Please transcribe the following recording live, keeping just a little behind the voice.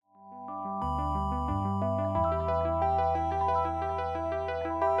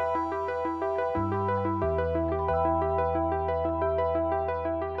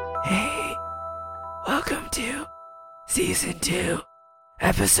Season 2,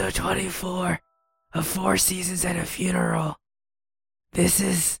 Episode 24 of 4 Seasons and a Funeral. This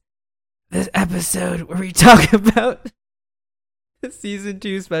is this episode where we talk about the Season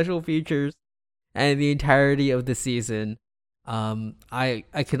 2 special features and the entirety of the season. I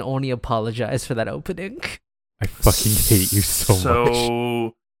can only apologize for that opening. I fucking hate you so much.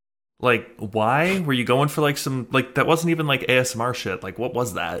 So, like, why? Were you going for, like, some, like, that wasn't even, like, ASMR shit. Like, what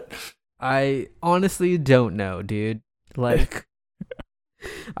was that? I honestly don't know, dude. Like,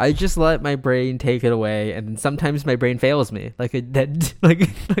 I just let my brain take it away, and sometimes my brain fails me. Like it did,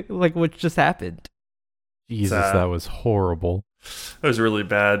 like what just happened. Jesus, that was horrible. That was really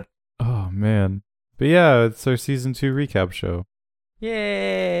bad. Oh, man. But yeah, it's our season 2 recap show.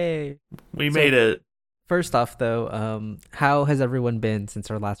 Yay! We made it. First off, though, how has everyone been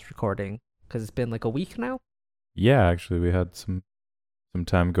since our last recording? Because it's been like a week now. Yeah, actually, we had some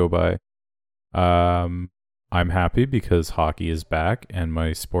time go by. I'm happy because hockey is back and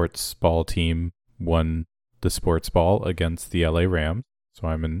my sports ball team won the sports ball against the LA Rams, so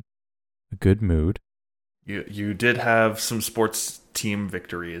I'm in a good mood. You did have some sports team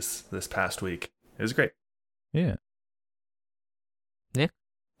victories this past week. It was great. Yeah.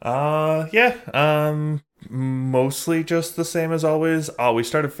 Mostly just the same as always. Oh, we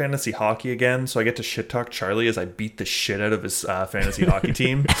started fantasy hockey again, so I get to shit talk Charlie as I beat the shit out of his fantasy hockey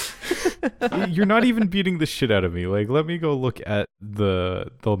team. You're not even beating the shit out of me. Like, let me go look at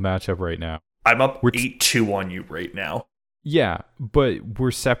the matchup right now. I'm up 8-2 on you right now. Yeah, but we're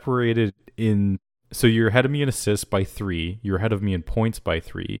separated in... So you're ahead of me in assists by 3. You're ahead of me in points by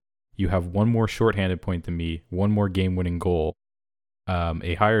 3. You have one more shorthanded point than me, one more game-winning goal,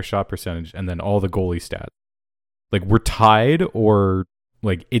 a higher shot percentage, and then all the goalie stats. Like, we're tied, or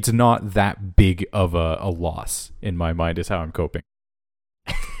like it's not that big of a loss in my mind is how I'm coping.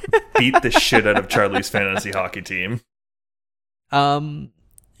 Beat the shit out of Charlie's fantasy hockey team.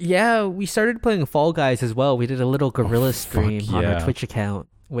 Yeah, we started playing Fall Guys as well. We did a little guerrilla stream on our Twitch account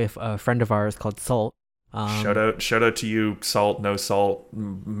with a friend of ours called Salt. Shout out to you, Salt, no salt,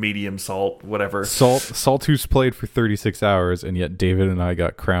 medium salt, whatever. Salt who's played for 36 hours, and yet David and I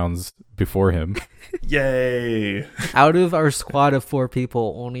got crowns before him. Yay! Out of our squad of 4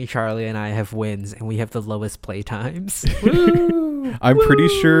 people, only Charlie and I have wins, and we have the lowest play times. Woo! I'm pretty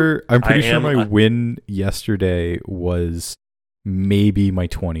sure my win yesterday was maybe my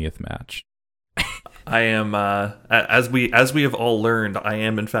 20th match. I am, as we have all learned, I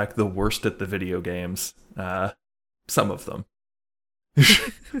am in fact the worst at the video games. Some of them.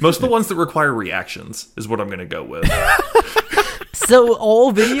 Most of the ones that require reactions is what I'm going to go with. So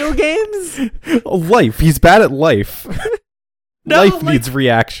all video games? Life. He's bad at life. No, life needs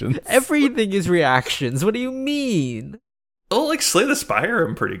reactions. Everything is reactions. What do you mean? Oh, like Slay the Spire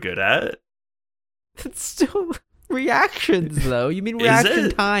I'm pretty good at. It's still reactions, though. You mean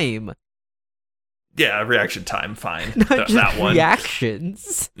reaction time. Yeah, reaction time, fine. Not just that one.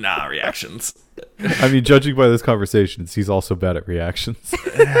 Reactions. Nah, reactions. I mean, judging by this conversation, he's also bad at reactions.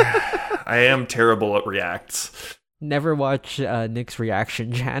 I am terrible at reacts. Never watch Nick's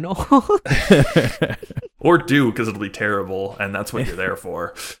reaction channel. Or do, because it'll be terrible, and that's what you're there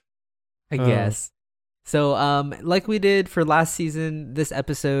for. I guess. So, like we did for last season, this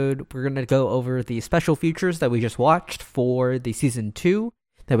episode, we're going to go over the special features that we just watched for the season 2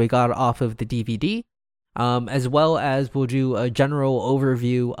 that we got off of the DVD, as well as we'll do a general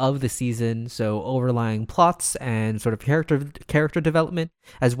overview of the season, so overlying plots and sort of character development,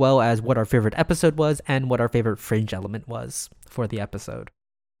 as well as what our favorite episode was and what our favorite fringe element was for the episode.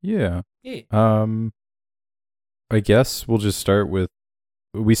 Yeah. I guess we'll just start with...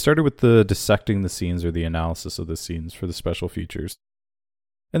 We started with the dissecting the scenes or the analysis of the scenes for the special features.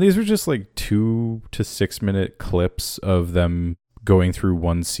 And these were just like 2 to 6 minute clips of them going through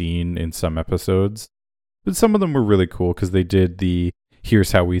one scene in some episodes. But some of them were really cool because they did the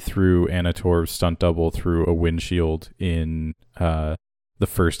here's how we threw Anna Torv's stunt double through a windshield in the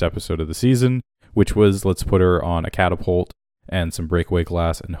first episode of the season, which was let's put her on a catapult and some breakaway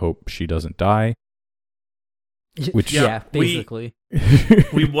glass and hope she doesn't die. Which basically.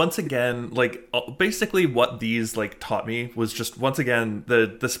 We once again, like, basically what these like taught me was just once again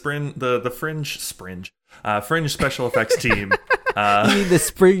the fringe special effects team. You mean the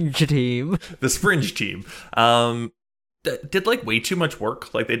Springe team? The Springe team did like way too much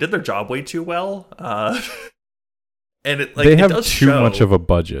work. Like they did their job way too well. And it like they have it does too show. much of a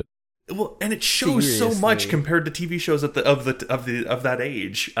budget. Well, and it shows so much compared to TV shows of that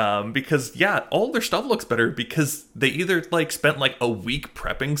age. Because yeah, all their stuff looks better because they either like spent like a week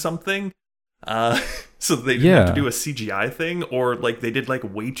prepping something, So they didn't have to do a CGI thing, or like they did like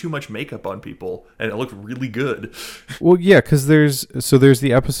way too much makeup on people, and it looked really good. Well, yeah, because there's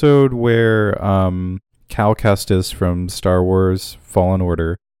the episode where Cal Kestis from Star Wars Fallen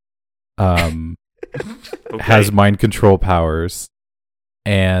Order has mind control powers,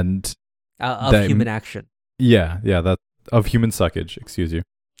 and of human action. Yeah, that of human suckage. Excuse you.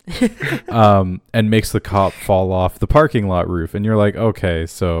 And makes the cop fall off the parking lot roof, and you're like, okay,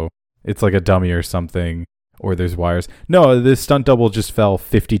 so it's like a dummy or something, or there's wires. No, this stunt double just fell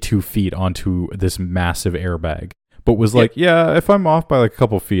 52 feet onto this massive airbag, but was like, yeah, if I'm off by like a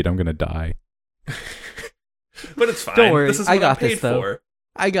couple feet, I'm gonna die. But it's fine. Don't worry, this is I what got I'm paid this though. for.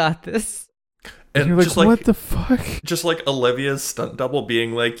 I got this. And you're like, what the fuck? Just like Olivia's stunt double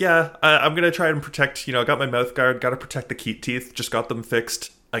being like, yeah, I'm gonna try and protect. I got my mouth guard, got to protect the keep teeth. Just got them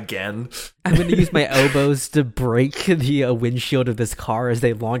fixed again. I'm going to use my elbows to break the windshield of this car as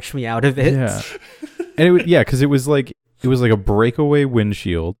they launch me out of it. Yeah, and because it was like a breakaway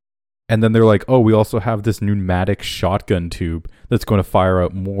windshield, and then they're like, oh, we also have this pneumatic shotgun tube that's going to fire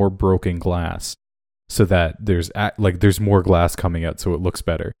out more broken glass, so that there's more glass coming out, so it looks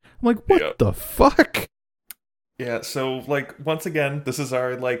better. I'm like, what the fuck? Yeah, so, like, once again, this is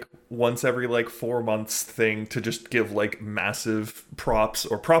our, like, once every, like, 4 months thing to just give, like, massive props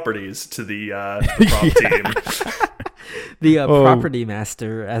or properties to the prop team. The property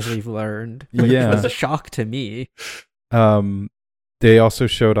master, as we've learned, which was a shock to me. They also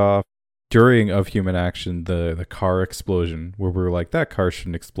showed off, during Of Human Action, the car explosion, where we were like, that car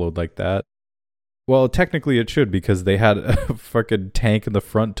shouldn't explode like that. Well, technically it should, because they had a fucking tank in the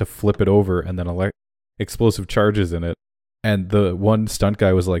front to flip it over, and then explosive charges in it, and the one stunt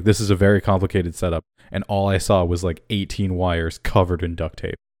guy was like, this is a very complicated setup, and all I saw was like 18 wires covered in duct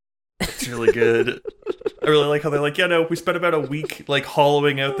tape. It's really good. I really like how they're like, yeah, no, we spent about a week like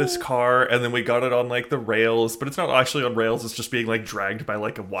hollowing out this car, and then we got it on like the rails, but it's not actually on rails, it's just being like dragged by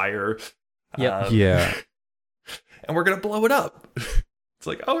like a wire. Yeah. And we're gonna blow it up. It's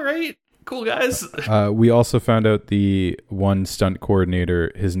like, all right, cool guys. We also found out the one stunt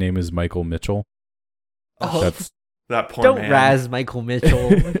coordinator, his name is Michael Mitchell. Oh, that poor Don't man. Don't razz Michael Mitchell.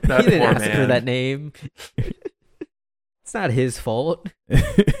 He didn't ask man. for that name. It's not his fault.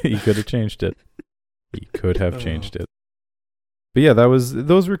 He could have changed it. But yeah,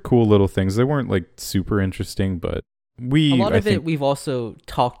 those were cool little things. They weren't like super interesting, but we've also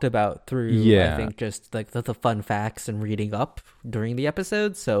talked about through, I think, just like the fun facts and reading up during the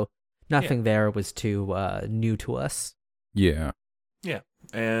episode. So nothing there was too new to us. Yeah. Yeah.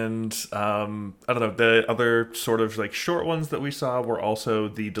 And I don't know, the other sort of like short ones that we saw were also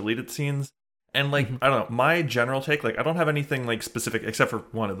the deleted scenes. And like, I don't know, my general take, like I don't have anything like specific except for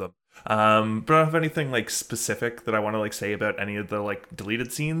one of them. But I don't have anything like specific that I want to like say about any of the like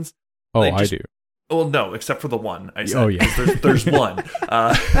deleted scenes. Oh, I do. Well, no, except for the one I said. Oh yeah, there's one.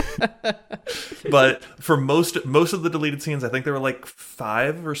 But for most of the deleted scenes, I think there were like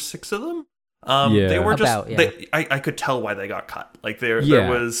 5 or 6 of them. They were just I could tell why they got cut. Like they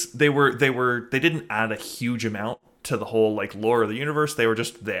didn't add a huge amount to the whole like lore of the universe. They were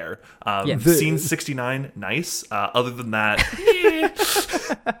just there. Scene 69, nice. Other than that,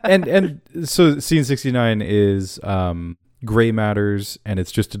 and so scene 69 is Gray Matters, and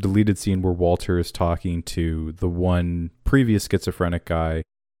it's just a deleted scene where Walter is talking to the one previous schizophrenic guy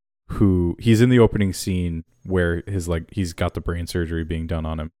who he's in the opening scene where he's got the brain surgery being done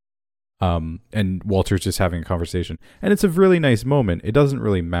on him. And Walter's just having a conversation, and it's a really nice moment. It doesn't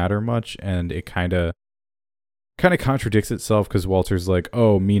really matter much, and it kind of contradicts itself, because Walter's like,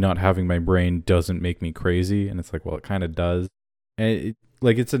 oh, me not having my brain doesn't make me crazy, and it's like, well, it kind of does. And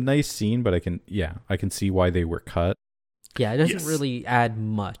it's a nice scene, but I can see why they were cut. Yeah, it doesn't really add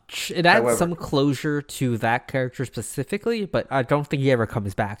much. It adds some closure to that character specifically, but I don't think he ever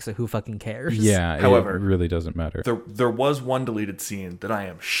comes back, so who fucking cares? Yeah, however, it really doesn't matter. There was one deleted scene that I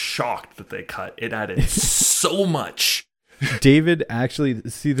am shocked that they cut. It added so much. David actually,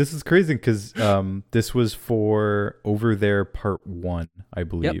 see, this is crazy, because this was for Over There Part 1, I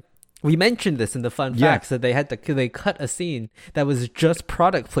believe. Yep. We mentioned this in the fun facts that they cut a scene that was just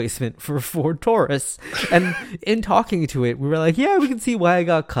product placement for Ford Taurus, and in talking to it, we were like, yeah, we can see why it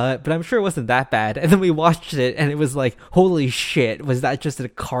got cut, but I'm sure it wasn't that bad. And then we watched it, and it was like, holy shit, was that just a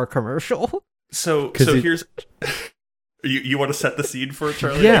car commercial? So here's. You want to set the scene for it,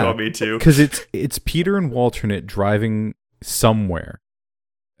 Charlie? Yeah, you want me to? Because it's Peter and Walternate driving somewhere.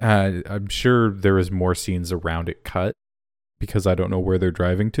 I'm sure there is more scenes around it cut, because I don't know where they're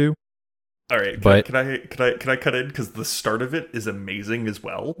driving to. All right, can I cut in, because the start of it is amazing as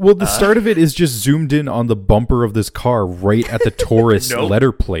well. Well, the start of it is just zoomed in on the bumper of this car right at the Taurus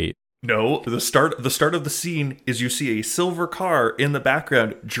letter plate. No, the start of the scene is you see a silver car in the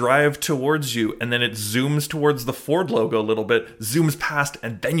background drive towards you, and then it zooms towards the Ford logo a little bit, zooms past,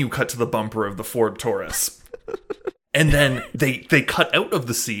 and then you cut to the bumper of the Ford Taurus. And then they cut out of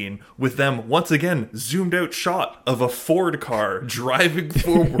the scene with them once again zoomed out shot of a Ford car driving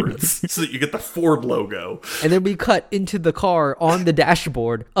forwards so that you get the Ford logo. And then we cut into the car on the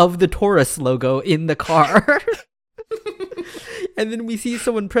dashboard of the Taurus logo in the car. And then we see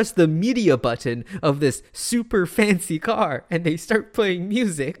someone press the media button of this super fancy car, and they start playing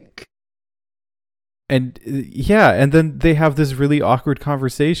music. And and then they have this really awkward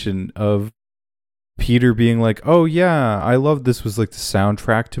conversation of Peter being like, "Oh yeah, I love this was like the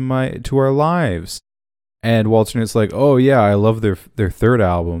soundtrack to our lives," and Walternet's like, "Oh yeah, I love their third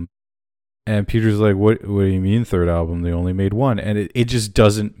album," and Peter's like, "What do you mean third album? They only made one," and it just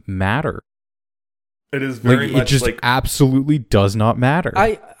doesn't matter. It is very like, much it just like absolutely does not matter.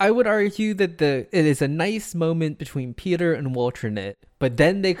 I would argue that it is a nice moment between Peter and Walternet, but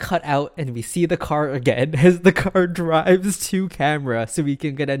then they cut out and we see the car again as the car drives to camera so we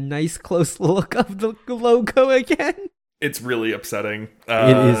can get a nice close look of the logo again. it's really upsetting.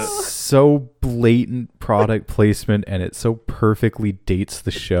 It is so blatant product placement, and it so perfectly dates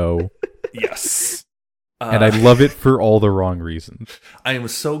the show. Yes. And I love it for all the wrong reasons. I am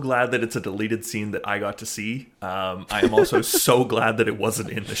so glad that it's a deleted scene that I got to see. I am also so glad that it wasn't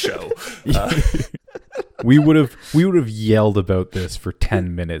in the show. We would have yelled about this for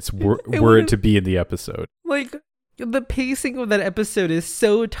 10 minutes were it to be in the episode. Like, the pacing of that episode is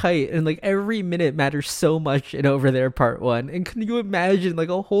so tight, and like every minute matters so much in Over There Part 1. And can you imagine like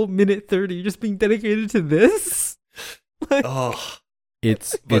a whole minute 30 just being dedicated to this? Oh,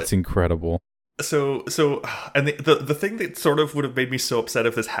 It's incredible. So, and the thing that sort of would have made me so upset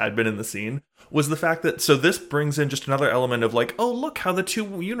if this had been in the scene was the fact that, so this brings in just another element of like, oh, look how the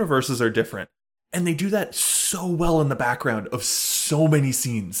two universes are different. And they do that so well in the background of so many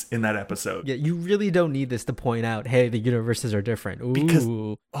scenes in that episode. Yeah, you really don't need this to point out, hey, the universes are different. Ooh. Because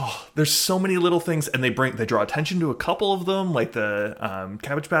there's so many little things, and they draw attention to a couple of them, like the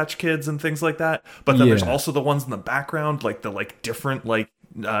Cabbage Patch Kids and things like that. But then there's also the ones in the background, like the different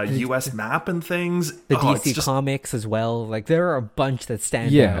US map and things. The DC Comics as well. Like, there are a bunch that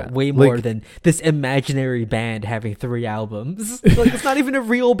stand out way more than this imaginary band having 3 albums. Like, it's not even a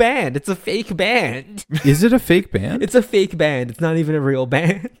real band. It's a fake band. Is it a fake band? It's a fake band. It's not even a real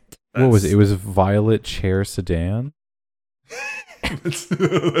band. What was it? It was Violet Chair Sedan? That's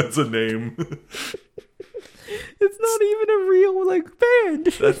a name. It's not even a real, band.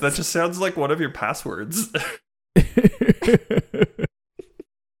 That just sounds like one of your passwords.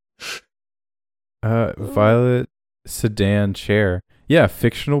 Violet Sedan Chair. Yeah,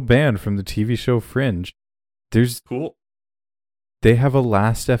 fictional band from the TV show Fringe. There's cool. They have a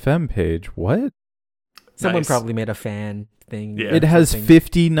Last FM page. What? Someone probably made a fan thing. Yeah. It has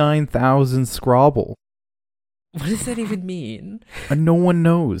 59,000 Scrabble. What does that even mean? And no one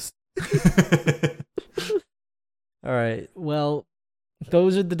knows. All right. Well,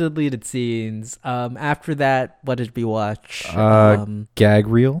 those are the deleted scenes. After that, what did we watch? Gag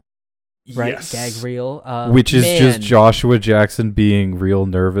reel. Right, yes. Gag reel. Which is just Joshua Jackson being real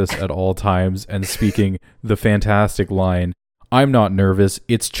nervous at all times and speaking the fantastic line, "I'm not nervous,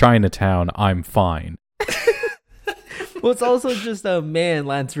 it's Chinatown, I'm fine." Well, it's also just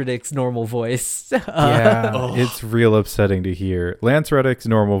Lance Reddick's normal voice. It's real upsetting to hear. Lance Reddick's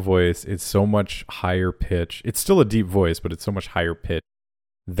normal voice, it's so much higher pitch. It's still a deep voice, but it's so much higher pitch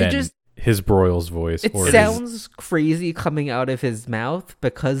than his Broyles voice. It sounds crazy coming out of his mouth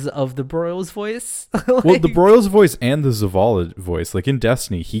because of the Broyles voice. Well, the Broyles voice and the Zavala voice, like in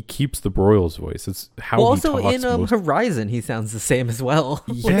Destiny, he keeps the Broyles voice. It's how he talks. Also in Horizon, he sounds the same as well.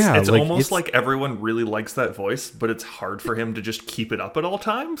 Yeah, it's almost like everyone really likes that voice, but it's hard for him to just keep it up at all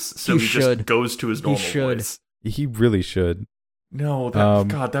times. So he just goes to his normal voice. He really should. No,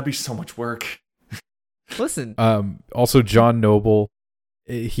 God, that'd be so much work. Listen. Also, John Noble.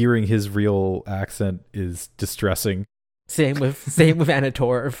 Hearing his real accent is distressing. Same with Anna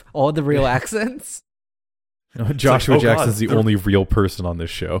Torv. All the real accents. Joshua Jackson's the only real person on this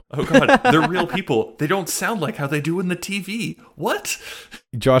show. Oh God, they're real people. They don't sound like how they do in the TV. What?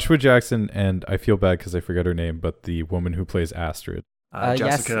 Joshua Jackson and I feel bad because I forgot her name, but the woman who plays Astrid,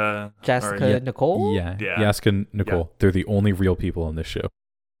 Jessica Nicole. Yeah, Jessica Nicole. Yeah. They're the only real people on this show.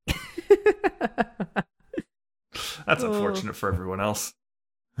 That's unfortunate for everyone else.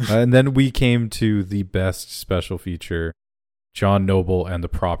 And then we came to the best special feature, John Noble and the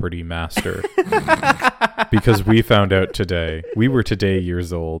Property Master. Because we found out today, we were today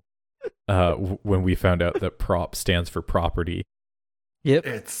years old when we found out that prop stands for property. Yep.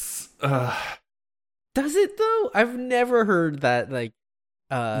 It's Does it though? I've never heard that like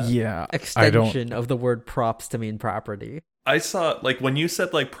Yeah, extension of the word props to mean property. I saw, like, when you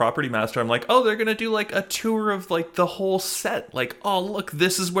said, like, Property Master, I'm like, oh, they're gonna do, like, a tour of, like, the whole set. Like, oh, look,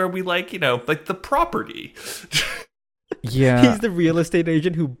 this is where we, like, like, the property. Yeah. He's the real estate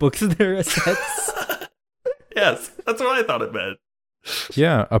agent who books their assets. Yes, that's what I thought it meant.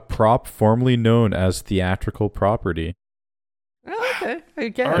 Yeah, a prop formerly known as theatrical property. Oh, okay, I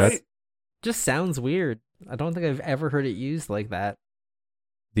guess. All right. Just sounds weird. I don't think I've ever heard it used like that.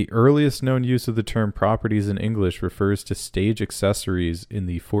 The earliest known use of the term properties in English refers to stage accessories in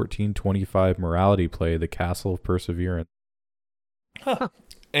the 1425 morality play, The Castle of Perseverance. Huh.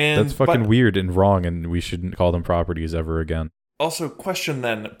 And That's fucking weird and wrong, and we shouldn't call them properties ever again. Also, question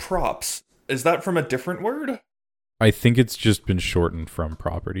then, props. Is that from a different word? I think it's just been shortened from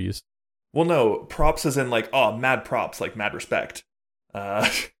properties. Well, no, props as in, like, oh, mad props, like, mad respect.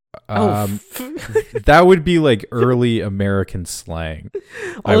 That would be like early American slang,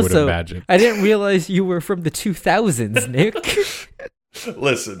 I would imagine. I didn't realize you were from the 2000s, Nick.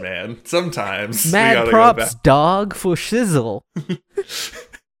 Listen, man, sometimes we Mad gotta props, go back. dog, for shizzle.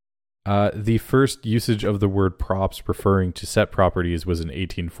 The first usage of the word props referring to set properties was in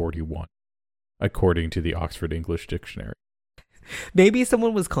 1841, according to the Oxford English Dictionary. Maybe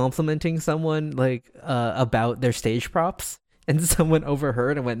someone was complimenting someone like about their stage props, and someone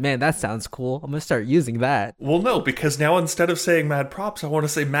overheard and went, "Man, that sounds cool. I'm gonna start using that." Well, no, because now instead of saying mad props, I want to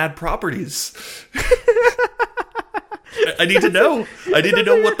say mad properties. I need to know. I need to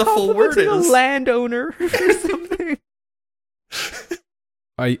know what the full word A is. landowner or something.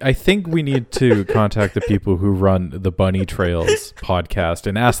 I think we need to contact the people who run the Bunny Trails podcast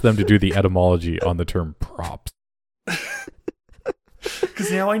and ask them to do the etymology on the term props.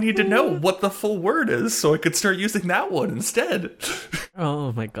 Because now I need to know what the full word is so I could start using that one instead.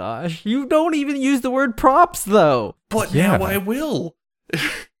 Oh my gosh. You don't even use the word props, though. But Yeah. now I will.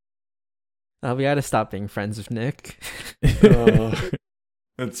 We gotta stop being friends with Nick.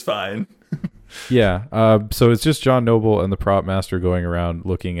 It's fine. Yeah, so it's just John Noble and the prop master going around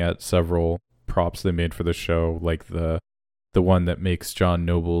looking at several props they made for the show, like the one that makes John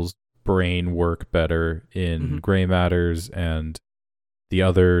Noble's brain work better in Gray Matters, and the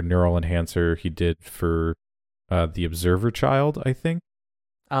other neural enhancer he did for the Observer Child, I think.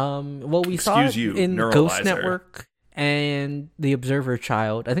 Well, we saw it in Ghost Network and the Observer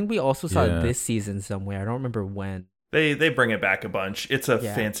Child. I think we also saw it this season somewhere. I don't remember when. They bring it back a bunch. It's a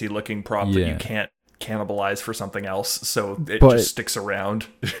fancy looking prop that you can't cannibalize for something else, so it just sticks around.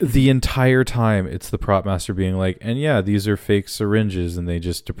 The entire time it's the prop master being like, and yeah, these are fake syringes and they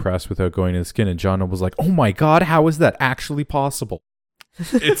just depress without going to the skin, and John Noble's like, oh my god, how is that actually possible?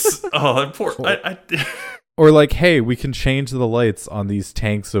 It's important. Or like, hey, we can change the lights on these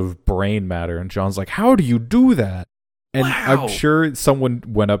tanks of brain matter, and John's like, how do you do that? And wow. I'm sure someone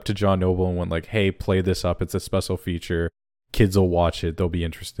went up to John Noble and went like, hey, play this up, it's a special feature, kids will watch it, they'll be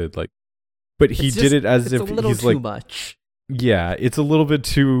interested. Like, but he did it as if he's like, much. Yeah, it's a little bit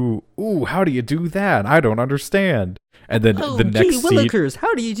too, ooh, how do you do that? I don't understand. And then the next scene, Willikers,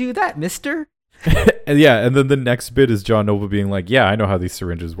 how do you do that, mister? and then the next bit is John Noble being like, yeah, I know how these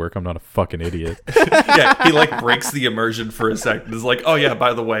syringes work, I'm not a fucking idiot. Yeah, he like breaks the immersion for a second. Is like, oh yeah,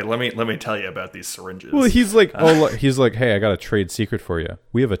 by the way, let me tell you about these syringes. Well, he's like, hey, I got a trade secret for you.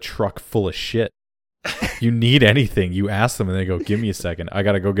 We have a truck full of shit. You need anything, you ask them, and they go, give me a second, I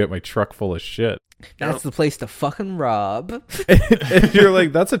gotta go get my truck full of shit. That's the place to fucking rob. And you're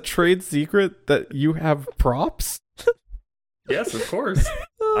like, that's a trade secret that you have props? Yes, of course.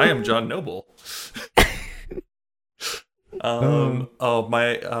 I am John Noble. My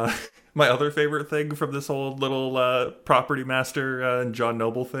other favorite thing from this whole little property master and John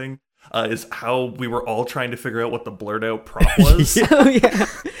Noble thing is how we were all trying to figure out what the blurred out prop was. Oh yeah.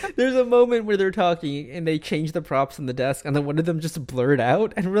 There's a moment where they're talking and they change the props on the desk, and then one of them just blurred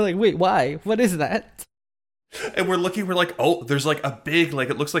out, and we're like, wait, why? What is that? And we're like, oh, there's like a big, like,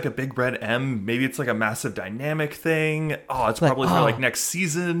 it looks like a big red M. Maybe it's like a massive dynamic thing. Oh, it's probably for like next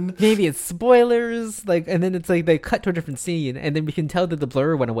season. Maybe it's spoilers. Like, and then it's like they cut to a different scene, and then we can tell that the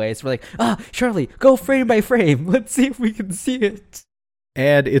blur went away. So we're like, Charlie, go frame by frame. Let's see if we can see it.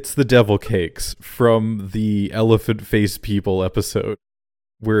 And it's the devil cakes from the Elephant Face People episode,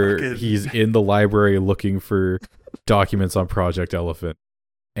 where he's in the library looking for documents on Project Elephant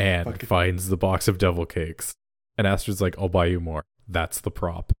and finds the box of devil cakes. And Astrid's like, I'll buy you more. That's the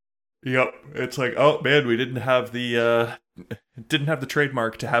prop. Yep. It's like, oh man, we didn't have the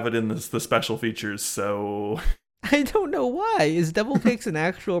trademark to have it in the special features, so I don't know why. Is devil cakes an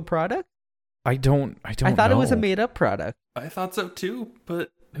actual product? I don't I thought know. it was a made up product. I thought so too,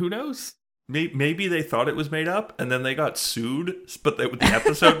 but who knows? Maybe they thought it was made up, and then they got sued, but the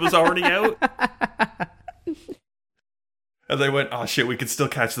episode was already out. And they went, oh shit, we could still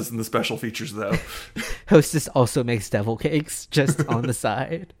catch this in the special features though. Hostess also makes devil cakes just on the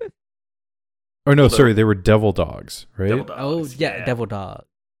side. Oh no, sorry, they were devil dogs, right? Devil dogs, Oh yeah, devil dog.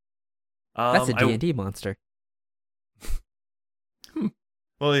 That's a D&D monster.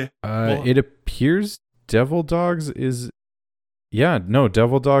 Well, yeah. It appears devil dogs is... Yeah, no,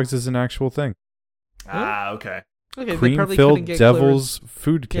 devil dogs is an actual thing. Okay. Okay, Cream-filled devil's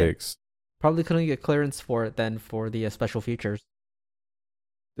food cakes. Probably couldn't get clearance for it then for the special features.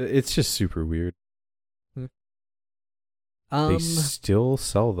 It's just super weird. They Um, still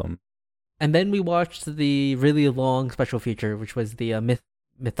sell them. and then we watched the really long special feature, which was the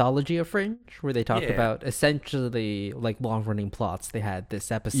mythology of Fringe, where they talked about essentially like long-running plots they had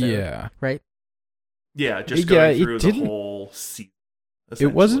this episode. Yeah. Right? Yeah, just going through the didn't- whole season.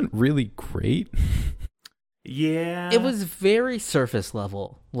 It wasn't really great. Yeah. It was very surface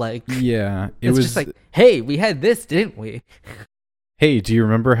level. Like, Yeah. it's just like, hey, we had this, didn't we? Hey, do you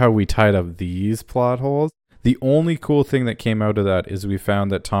remember how we tied up these plot holes? The only cool thing that came out of that is we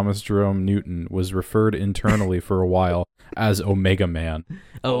found that Thomas Jerome Newton was referred internally for a while as Omega Man.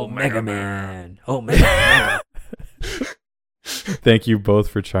 Omega Man. Omega Man. Thank you both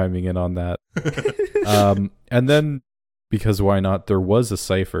for chiming in on that. And then, because why not, there was a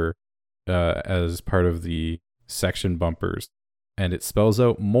cipher as part of the section bumpers, and it spells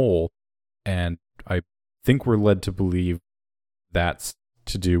out mole, and I think we're led to believe that's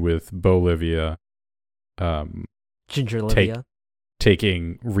to do with Bolivia Ginger Livia.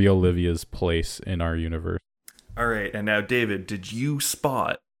 taking real Livia's place in our universe. All right, and now, David, did you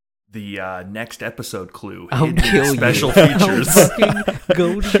spot the next episode clue? I'll hidden in kill special you. features. I'll fucking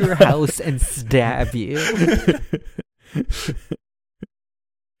go to your house and stab you.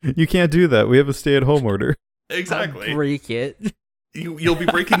 You can't do that. We have a stay-at-home order. Exactly. I'll break it. You'll be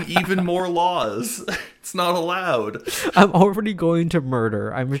breaking even more laws. It's not allowed. I'm already going to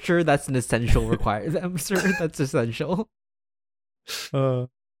murder. I'm sure that's an essential requirement. I'm sure that's essential. Well,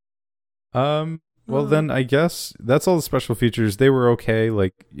 then I guess that's all the special features. They were okay.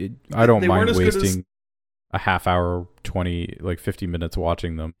 Like, I don't They mind weren't as good wasting a half hour, 50 minutes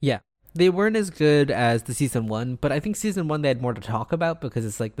watching them. Yeah. They weren't as good as the season 1, but I think season 1 they had more to talk about because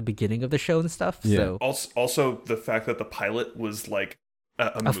it's like the beginning of the show and stuff. Yeah. So Also, the fact that the pilot was like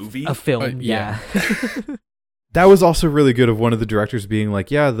a movie. a film, yeah. yeah. That was also really good of one of the directors being like,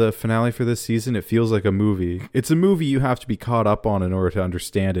 yeah, the finale for this season, it feels like a movie. It's a movie you have to be caught up on in order to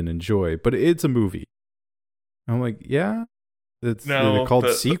understand and enjoy, but it's a movie. I'm like, yeah, they're called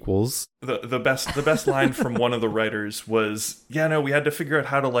sequels. The best line from one of the writers was, "Yeah, no, we had to figure out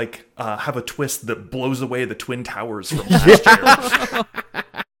how to like have a twist that blows away the twin towers from last year."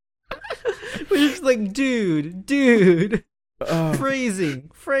 We're just like, dude,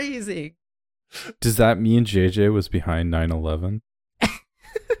 phrasing. Does that mean JJ was behind 9/11?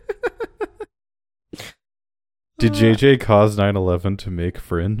 Did JJ cause 9/11 to make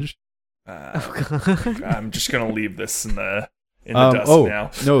Fringe? I'm just gonna leave this in the dust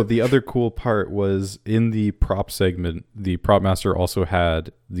now. No, the other cool part was in the prop segment, the prop master also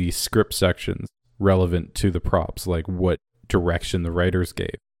had the script sections relevant to the props, like what direction the writers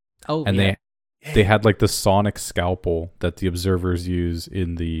gave. Oh, And yeah. they had like the sonic scalpel that the observers use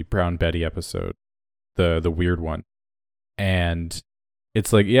in the Brown Betty episode, the weird one. And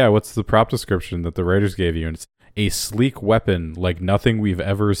it's like, yeah, what's the prop description that the writers gave you? And it's a sleek weapon like nothing we've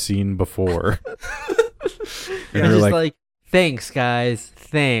ever seen before. And you're just like, thanks, guys.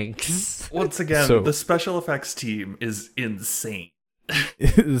 Thanks. Once again, So- the special effects team is insane.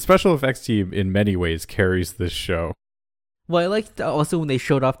 The special effects team in many ways carries this show. Well, I liked also when they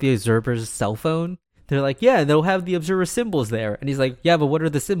showed off the observer's cell phone. They're like, yeah, they'll have the observer symbols there. And he's like, yeah, but what are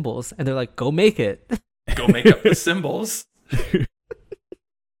the symbols? And they're like, go make it. Go make up the symbols.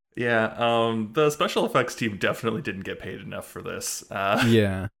 Yeah, the special effects team definitely didn't get paid enough for this.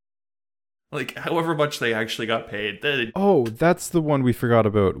 Yeah. Like, however much they actually got paid. Oh, that's the one we forgot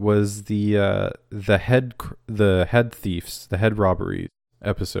about was the head thieves, the head robbery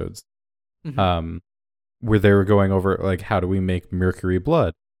episodes. Mhm. Where they were going over like how do we make mercury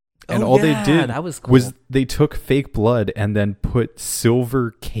blood? And Oh, all yeah, they did that was cool. was they took fake blood and then put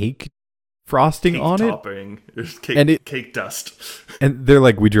silver cake frosting cake on topping. There's cake, And cake dust. it. And they're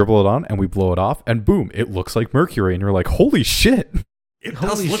like, we dribble it on and we blow it off and boom, it looks like mercury. And you're like, holy shit. It Holy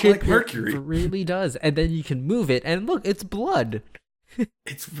does look shit, like mercury. It really does. And then you can move it, and look, it's blood.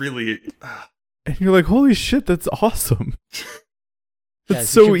 It's really... And you're like, holy shit, that's awesome. Guys,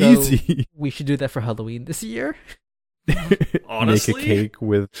 It's we so should go- easy. We should do that for Halloween this year. Honestly? Make a cake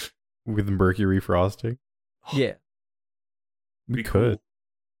with mercury frosting. Yeah. We Be could. cool.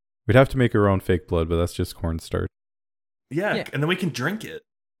 We'd have to make our own fake blood, but that's just cornstarch. Yeah, Yeah. and then we can drink it.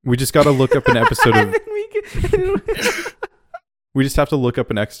 We just got to look up an episode And of. then we can- We just have to look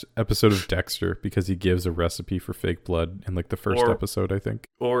up an episode of Dexter because he gives a recipe for fake blood in like the first Or- episode, I think.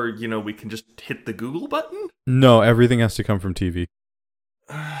 Or, we can just hit the Google button? No, everything has to come from TV.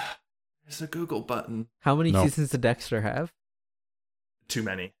 There's a Google button. How many No. seasons did Dexter have? Too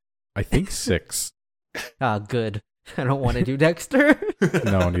many. I think 6. Ah, good. I don't want to do Dexter.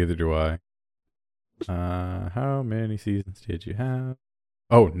 No, neither do I. How many seasons did you have?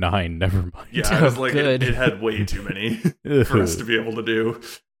 Oh, 9. Never mind. Yeah, I was like, Good. it had way too many for us to be able to do.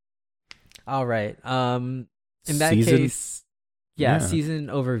 All right. In that Season- case, yeah, yeah. season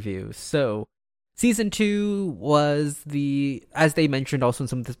overview. So, season 2 was as they mentioned also in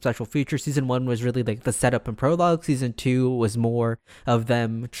some of the special features, season 1 was really like the setup and prologue. Season 2 was more of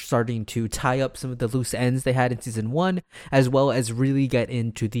them starting to tie up some of the loose ends they had in season 1, as well as really get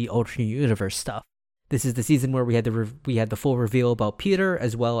into the alternate universe stuff. This is the season where we had the full reveal about Peter,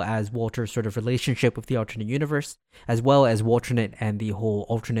 as well as Walter's sort of relationship with the alternate universe, as well as Walternet and the whole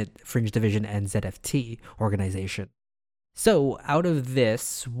alternate Fringe Division and ZFT organization. So, out of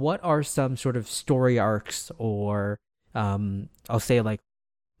this, what are some sort of story arcs or, I'll say like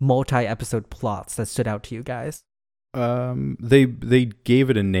multi-episode plots that stood out to you guys? They gave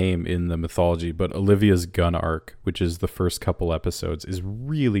it a name in the mythology, but Olivia's gun arc, which is the first couple episodes, is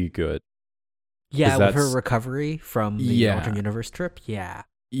really good. Yeah, 'Cause with her that's- recovery from the Yeah. alternate universe trip. Yeah.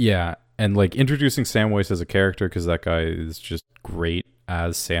 Yeah, and like introducing Samwise as a character because that guy is just great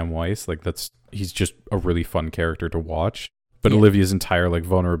as Samwise. Like he's just a really fun character to watch. But Yeah. Olivia's entire like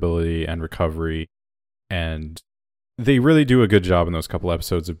vulnerability and recovery, and they really do a good job in those couple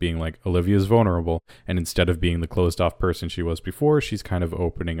episodes of being like Olivia's vulnerable, and instead of being the closed off person she was before, she's kind of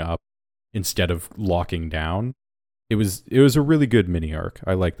opening up instead of locking down. It was a really good mini arc.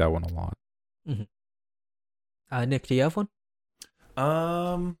 I like that one a lot. Nick, do you have one?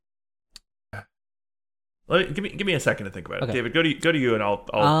 Give me a second to think about it. Okay. David, go to you, and I'll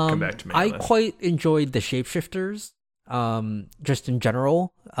come back to me. I on this. quite enjoyed the shapeshifters. Just in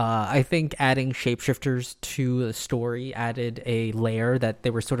general, I think adding shapeshifters to the story added a layer that they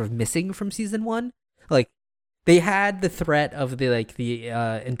were sort of missing from season 1. Like they had the threat of the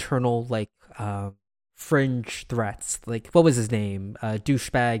internal fringe threats. Like what was his name?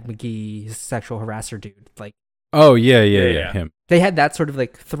 Douchebag McGee, sexual harasser dude. Like Oh yeah, Yeah. him. they had that sort of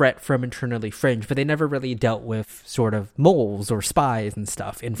like threat from internally Fringe, but they never really dealt with sort of moles or spies and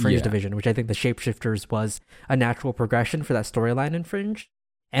stuff in Fringe Yeah. Division, which I think the Shapeshifters was a natural progression for that storyline in Fringe.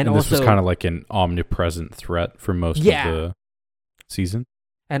 And And, this also was kind of like an omnipresent threat for most Yeah. of the season.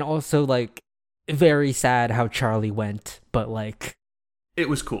 and also like very sad how Charlie went, but like It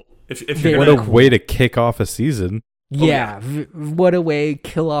was cool. If Very you're What gonna, a cool. way to kick off a season. what a way,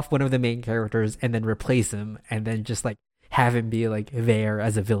 kill off one of the main characters and then replace him and then just like have him be like there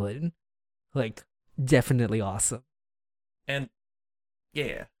as a villain. Like definitely awesome. and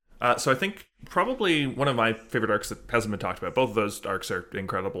yeah. So I think probably one of my favorite arcs that hasn't been talked about. Both of those arcs are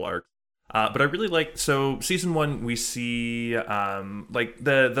incredible arcs. But I really like, so season 1 we see like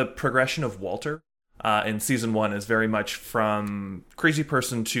the progression of Walter in season 1 is very much from crazy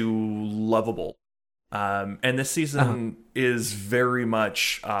person to lovable. And this season is very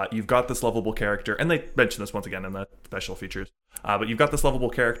much you've got this lovable character, and they mention this once again in the special features. But you've got this lovable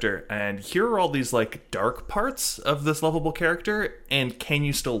character, and here are all these like dark parts of this lovable character, and can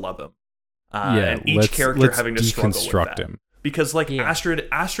you still love him? And each character having to struggle with deconstruct that. him. Because like Yeah.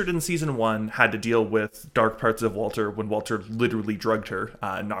 Astrid in season 1 had to deal with dark parts of Walter when Walter literally drugged her,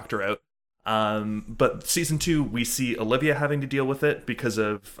 and knocked her out. But season 2, we see Olivia having to deal with it because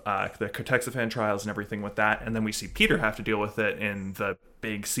of the Cortexiphan trials and everything with that, and then we see Peter have to deal with it in the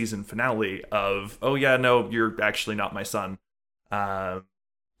big season finale of, oh yeah, no, you're actually not my son.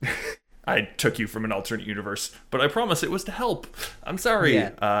 I took you from an alternate universe, but I promise it was to help. I'm sorry.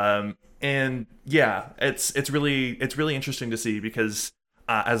 Yeah. And yeah, it's really interesting to see because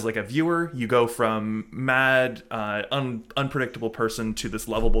as like a viewer, you go from mad, unpredictable person to this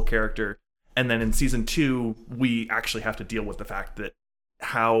lovable character, and then in season 2, we actually have to deal with the fact that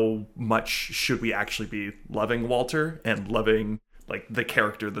how much should we actually be loving Walter and loving like the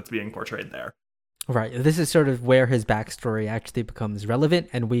character that's being portrayed there. Right. This is sort of where his backstory actually becomes relevant,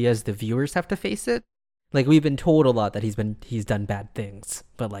 and we as the viewers have to face it. Like we've been told a lot that he's done bad things,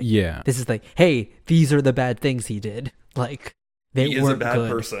 but like Yeah. this is like, hey, these are the bad things he did. Like they He is a weren't bad good.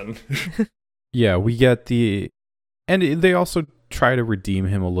 person. Yeah, we get and they also try to redeem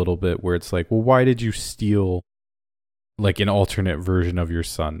him a little bit, where it's like, well, why did you steal like an alternate version of your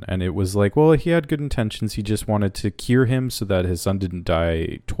son? And it was like, well, he had good intentions. He just wanted to cure him so that his son didn't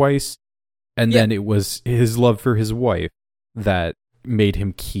die twice. And then it was his love for his wife that made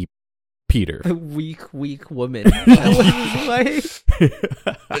him keep Peter. A weak woman. That was his wife.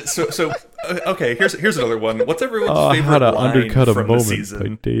 Okay, here's another one. What's everyone's favorite how to line undercut a from the moment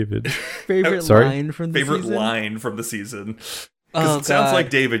season? by David. Favorite Sorry? line from the Favorite season? line from the season? Because it sounds like,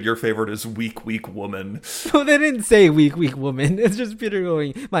 David, your favorite is weak woman. No, they didn't say weak woman. It's just Peter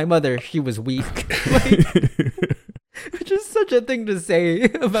going, my mother, she was weak. Which is such a thing to say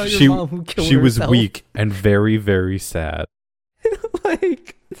about your mom who killed She was herself. weak and very, very sad.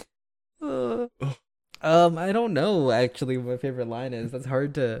 Like, I don't know actually what my favorite line is. That's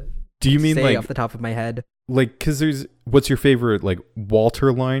hard to Do you mean say like off the top of my head. like because what's your favorite like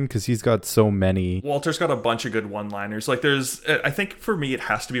Walter line? Because he's got so many. Walter's got a bunch of good one-liners. Like I think for me it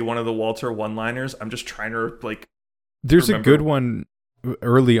has to be one of the Walter one-liners. I'm just trying to like. There's remember. a good one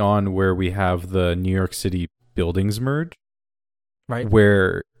early on where we have the New York City buildings merge, Right.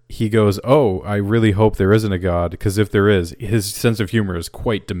 where he goes, "Oh, I really hope there isn't a god, because if there is, his sense of humor is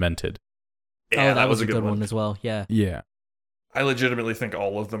quite demented." Yeah, that was a good one as well. Yeah. Yeah. I legitimately think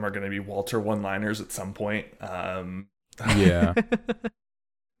all of them are going to be Walter one-liners at some point. Yeah.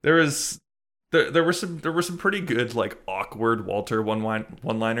 There were some pretty good like awkward Walter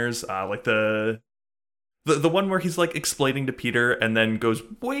one-liners. Like the one where he's like explaining to Peter and then goes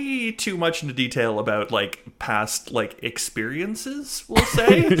way too much into detail about like past like experiences, we'll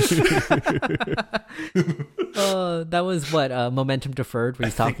say. That was what momentum deferred, where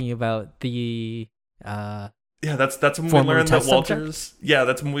he's talking about the Yeah, that's when we Former learned that test Walter's. subject? Yeah,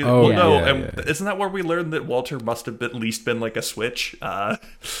 that's when we. Oh, well, no, yeah. isn't that where we learned that Walter must have at least been like a switch?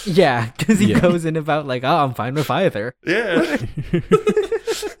 yeah, because he Yeah. goes in about like, oh, I'm fine with either. Yeah.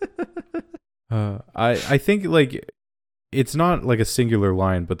 I think like it's not like a singular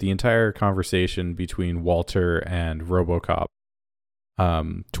line, but the entire conversation between Walter and RoboCop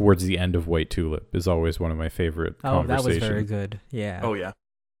towards the end of White Tulip is always one of my favorite Oh, that was conversations. very good. Yeah. Oh yeah.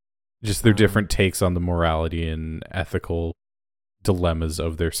 Just their different takes on the morality and ethical dilemmas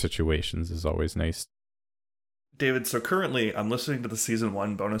of their situations is always nice. David, so currently I'm listening to the season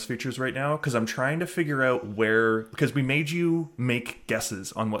 1 bonus features right now because I'm trying to figure out because we made you make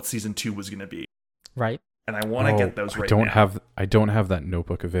guesses on what season 2 was going to be. Right. And I want to get those right now. I don't have that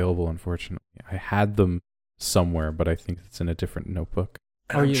notebook available, unfortunately. I had them somewhere, but I think it's in a different notebook.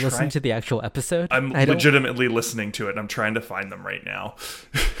 And Are I'm you listening to the actual episode? I'm I don't- legitimately listening to it and I'm trying to find them right now.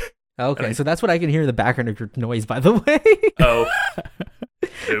 Okay, so that's what I can hear in the background of your noise, by the way. Oh.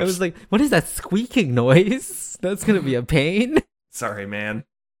 I was like, what is that squeaking noise? That's going to be a pain. Sorry, man.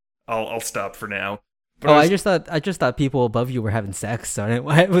 I'll stop for now. But Oh, I just thought people above you were having sex, so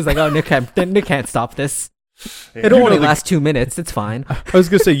I was like, oh, Nick can't stop this. Yeah. It'll only last 2 minutes. It's fine. I was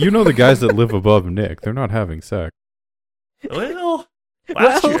going to say, the guys that live above Nick, they're not having sex. Well,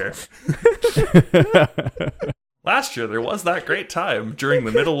 last Well. year. Last year, there was that great time during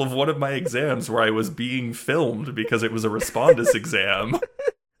the middle of one of my exams where I was being filmed because it was a respondus exam.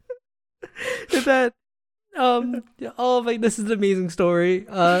 Is that oh, like, this is an amazing story.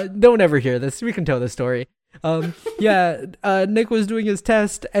 Don't ever hear this. We can tell this story. Nick was doing his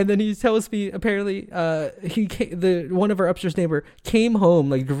test, and then he tells me apparently one of our upstairs neighbor came home,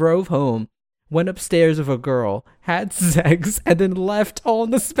 like drove home, went upstairs with a girl, had sex, and then left all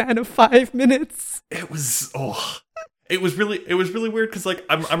in the span of 5 minutes. It was really weird because like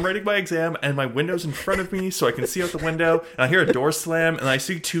I'm writing my exam and my window's in front of me so I can see out the window and I hear a door slam and I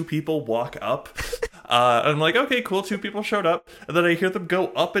see 2 people walk up. And I'm like, okay, cool, 2 people showed up, and then I hear them go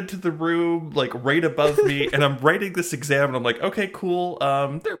up into the room like right above me, and I'm writing this exam and I'm like, okay, cool.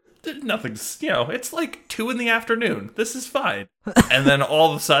 Nothing's, it's like 2 p.m. This is fine. And then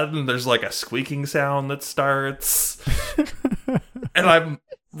all of a sudden there's like a squeaking sound that starts. And I'm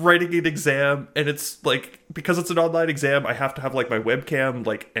writing an exam, and it's like, because it's an online exam, I have to have like my webcam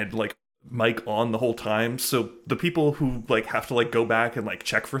and mic on the whole time. So the people who like have to like go back and like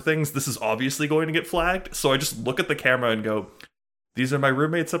check for things, this is obviously going to get flagged. So I just look at the camera and go, these are my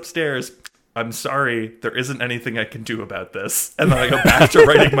roommates upstairs. I'm sorry, there isn't anything I can do about this. And then I go back to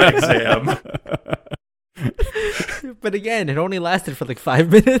writing my exam. But again, it only lasted for like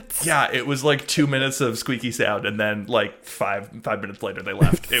 5 minutes. Yeah, it was like 2 minutes of squeaky sound, and then like five minutes later they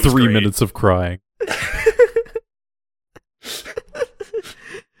left. It was 3 great. minutes of crying.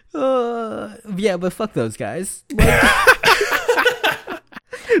 Yeah, but fuck those guys.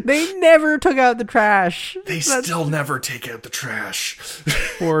 They never took out the trash. They still never take out the trash.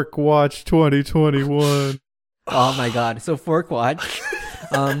 Fork Watch 2021. Oh my god. So Fork Watch.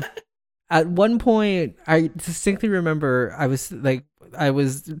 At one point, I distinctly remember I was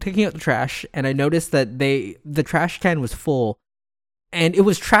taking out the trash, and I noticed that the trash can was full, and it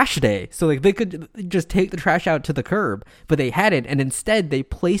was trash day. So like they could just take the trash out to the curb, but they hadn't, and instead they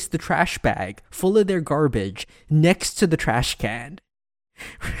placed the trash bag full of their garbage next to the trash can.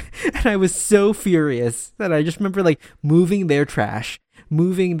 And I was so furious that I just remember like moving their trash,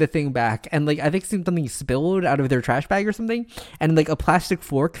 moving the thing back, and like I think something spilled out of their trash bag or something, and like a plastic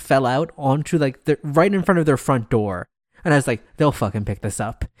fork fell out onto like right in front of their front door. And I was like, they'll fucking pick this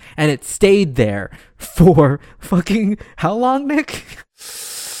up. And it stayed there for fucking how long, Nick?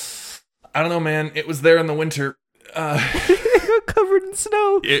 I don't know, man. It was there in the winter. It got covered in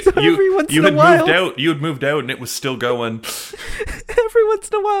snow. You had moved out and it was still going. Every once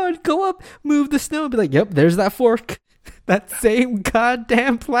in a while I'd go up, move the snow, and be like, yep, there's that fork. That same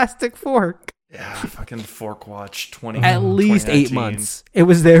goddamn plastic fork. Yeah, fucking Fork Watch 20. At least 8 months. It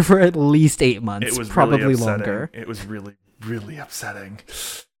was there for at least 8 months. It was probably really longer. It was really, really upsetting.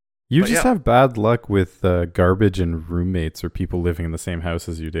 You But just yeah. have bad luck with garbage and roommates or people living in the same house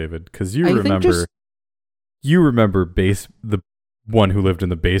as you, David, because you I think remember the one who lived in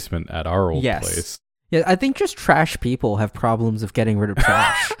the basement at our old Yes. place. Yeah, I think just trash people have problems of getting rid of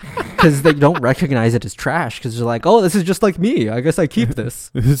trash because they don't recognize it as trash because they're like, oh, this is just like me. I guess I keep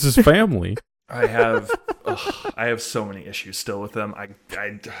this. This is family. I have so many issues still with them.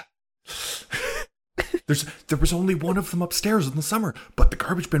 There was only one of them upstairs in the summer, but the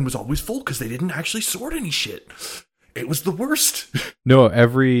garbage bin was always full because they didn't actually sort any shit. It was the worst. No,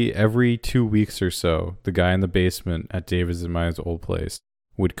 every 2 weeks or so, the guy in the basement at David's and mine's old place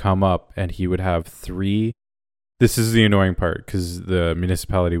would come up and he would have 3. This is the annoying part because the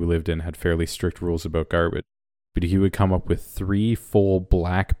municipality we lived in had fairly strict rules about garbage. But he would come up with 3 full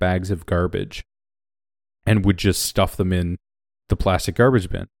black bags of garbage and would just stuff them in the plastic garbage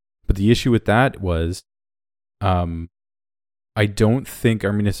bin. But the issue with that was, I don't think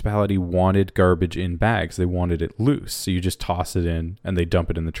our municipality wanted garbage in bags. They wanted it loose. So you just toss it in and they dump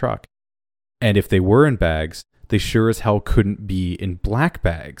it in the truck. And if they were in bags, they sure as hell couldn't be in black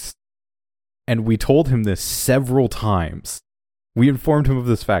bags. And we told him this several times. We informed him of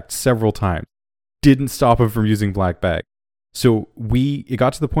this fact several times. Didn't stop him from using black bag. So it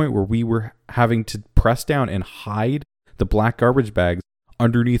got to the point where we were having to press down and hide the black garbage bags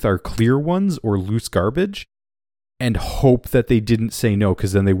underneath our clear ones or loose garbage and hope that they didn't say no,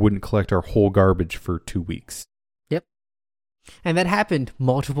 because then they wouldn't collect our whole garbage for 2 weeks. Yep. And that happened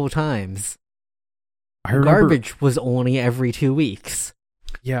multiple times. I remember, Garbage was only every 2 weeks.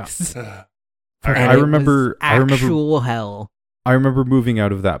 yeah. And I it was remember actual hell. I remember moving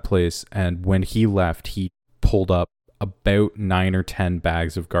out of that place, and when he left, he pulled up about 9 or 10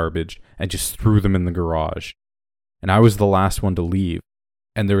 bags of garbage and just threw them in the garage. And I was the last one to leave.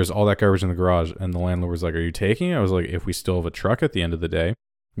 And there was all that garbage in the garage, and the landlord was like, "Are you taking it?" I was like, "If we still have a truck at the end of the day."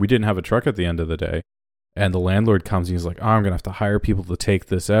 We didn't have a truck at the end of the day. And the landlord comes and he's like, "Oh, I'm going to have to hire people to take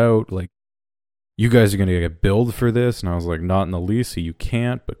this out. Like, you guys are going to get billed for this." And I was like, "Not in the lease, so you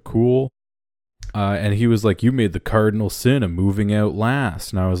can't, but cool." And he was like, "You made the cardinal sin of moving out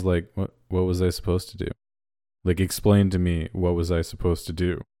last." And I was like, what was I supposed to do? Like, explain to me, what was I supposed to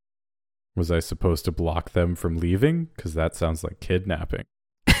do? Was I supposed to block them from leaving? Because that sounds like kidnapping.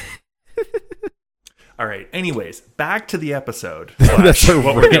 All right. Anyways, back to the episode. That's our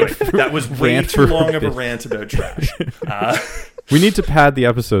What we're rant. doing. That was way Rant too for long of a this. rant about trash. We need to pad the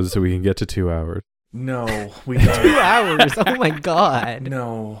episodes so we can get to 2 hours. No, we 2 don't. hours. Oh my god.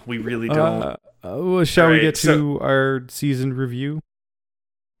 No, we really don't. Well, shall we Alright, get to our season review?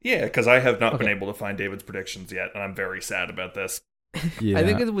 Yeah, because I have not been Okay. able to find David's predictions yet, and I'm very sad about this. Yeah. I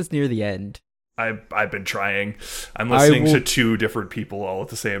think it was near the end. I've been trying. I'm listening will- to 2 different people all at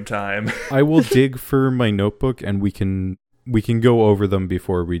the same time. I will dig for my notebook, and we can go over them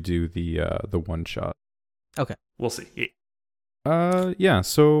before we do the one shot. We'll see. Yeah.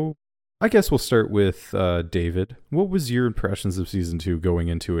 So I guess we'll start with David. What was your impressions of season 2 going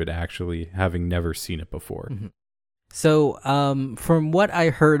into it, actually having never seen it before? Mhm. So, from what I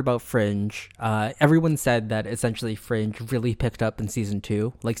heard about Fringe, everyone said that essentially Fringe really picked up in season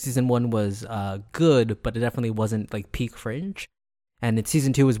 2. Like, season 1 was good, but it definitely wasn't like peak Fringe. And in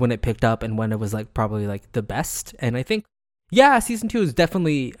season 2 is when it picked up and when it was like probably like the best. And I think, yeah, season 2 is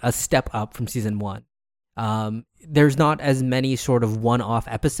definitely a step up from season 1. There's not as many sort of one-off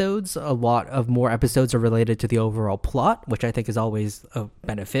episodes. A lot of more episodes are related to the overall plot, which I think is always a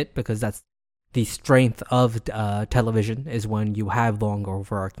benefit because that's the strength of television is when you have long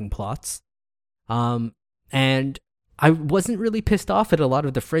overarching plots. And I wasn't really pissed off at a lot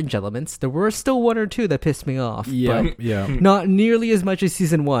of the fringe elements. There were still one or two that pissed me off, but not nearly as much as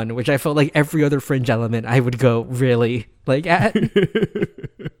season 1, which I felt like every other fringe element I would go really like at.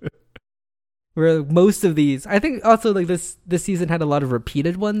 Where most of these, I think also like this season had a lot of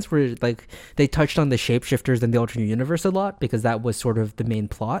repeated ones where like they touched on the shapeshifters and the alternate universe a lot because that was sort of the main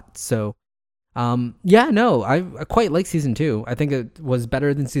plot. So I quite like season 2. I think it was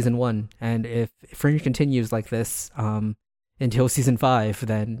better than season 1. And if Fringe continues like this until season 5,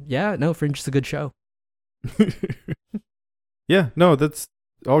 then Fringe is a good show. Yeah, no, that's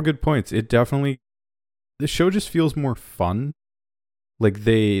all good points. The show just feels more fun. Like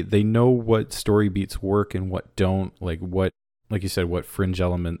they know what story beats work and what don't. Like you said, what fringe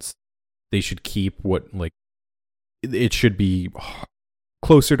elements they should keep. What like it should be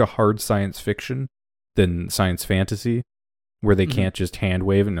closer to hard science fiction than science fantasy, where they can't just hand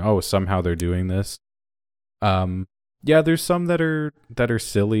wave and somehow they're doing this. There's some that are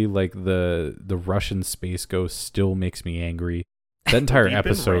silly, like the Russian space ghost still makes me angry. That entire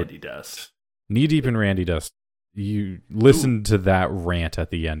episode, knee deep in Randy Dust. You listen to that rant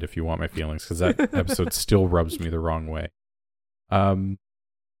at the end if you want my feelings, because that episode still rubs me the wrong way.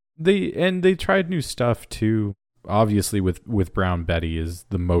 They tried new stuff too. Obviously, with Brown Betty is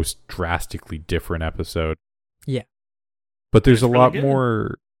the most drastically different episode. Yeah, but there's a lot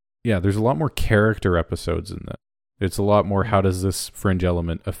more. Yeah, there's a lot more character episodes in that. It's a lot more. How does this fringe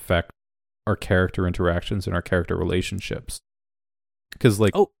element affect our character interactions and our character relationships? Because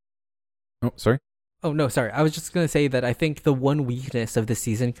sorry. Oh, no, sorry. I was just going to say that I think the one weakness of this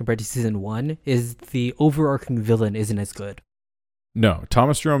season compared to season 1 is the overarching villain isn't as good. No,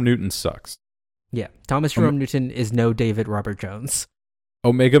 Thomas Jerome Newton sucks. Yeah, Thomas Jerome Newton is no David Robert Jones.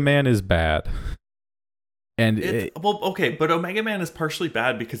 Omega Man is bad. And but Omega Man is partially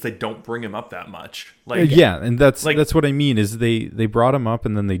bad because they don't bring him up that much. And that's what I mean is they brought him up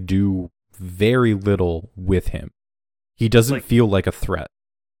and then they do very little with him. He doesn't feel like a threat.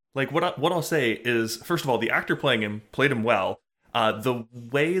 Like what I'll say is, first of all, the actor playing him played him well. The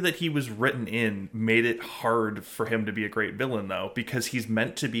way that he was written in made it hard for him to be a great villain, though, because he's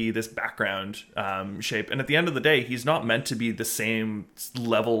meant to be this background shape, and at the end of the day, he's not meant to be the same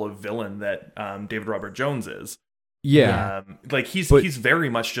level of villain that David Robert Jones is. Yeah, he's very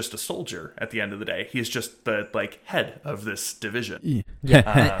much just a soldier. At the end of the day, he's just the head of this division.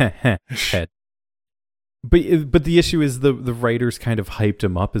 Yeah. Head. But the issue is the writers kind of hyped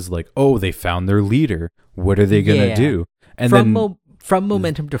him up as like, they found their leader. What are they gonna do? And from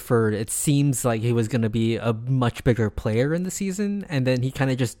Momentum Deferred, it seems like he was gonna be a much bigger player in the season, and then he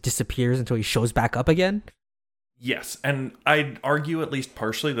kind of just disappears until he shows back up again. Yes, and I'd argue at least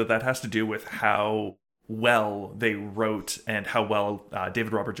partially that has to do with how well they wrote and how well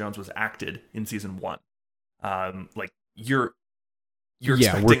David Robert Jones was acted in season 1. You're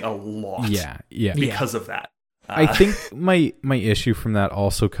expecting a lot because of that. I think my issue from that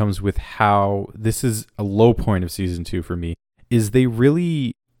also comes with how this is a low point of season 2 for me, is they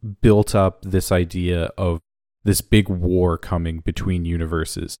really built up this idea of this big war coming between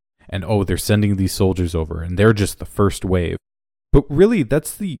universes. And they're sending these soldiers over and they're just the first wave. But really,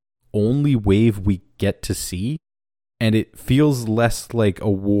 that's the only wave we get to see. And it feels less like a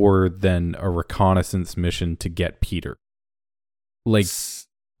war than a reconnaissance mission to get Peter. Like,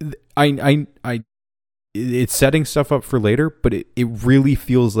 it's setting stuff up for later, but it really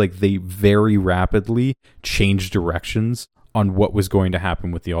feels like they very rapidly changed directions on what was going to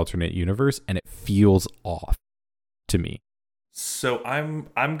happen with the alternate universe, and it feels off to me. So I'm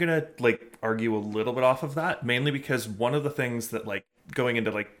gonna argue a little bit off of that, mainly because one of the things that going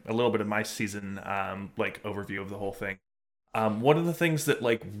into a little bit of my season overview of the whole thing. One of the things that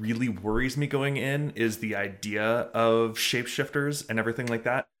really worries me going in is the idea of shapeshifters and everything like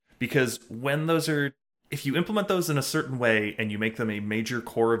that. Because if you implement those in a certain way and you make them a major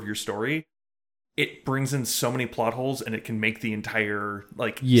core of your story, it brings in so many plot holes and it can make the entire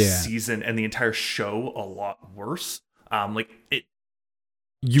season and the entire show a lot worse. You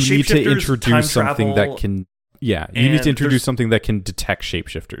need to introduce something that can. Yeah, you need to introduce something that can detect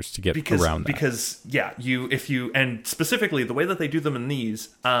shapeshifters to get around that. Because, and specifically the way that they do them in these,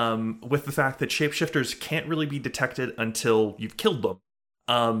 with the fact that shapeshifters can't really be detected until you've killed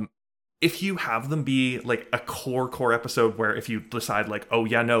them. If you have them be a core episode where if you decide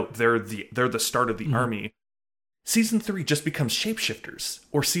they're the start of the army, season 3 just becomes shapeshifters,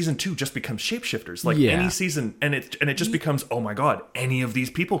 or season 2 just becomes shapeshifters. Any season, and it just becomes, oh my god, any of these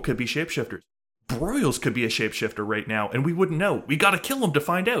people could be shapeshifters. Broyles could be a shapeshifter right now, and we wouldn't know. We got to kill him to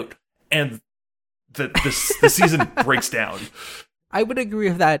find out. And the season breaks down. I would agree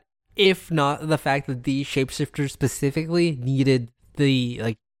with that if not the fact that these shapeshifters specifically needed the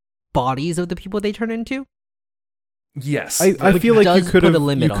like bodies of the people they turn into. Yes. I feel like you could have.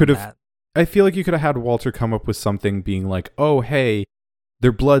 That. I feel like you could have had Walter come up with something, being like, "Oh, hey,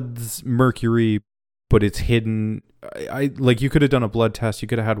 their blood's mercury, but it's hidden." I like you could have done a blood test. You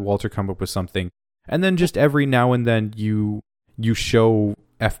could have had Walter come up with something, and then just every now and then you show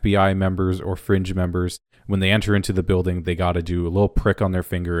FBI members or Fringe members when they enter into the building, they got to do a little prick on their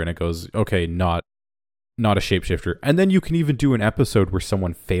finger, and it goes, "Okay, not a shapeshifter." And then you can even do an episode where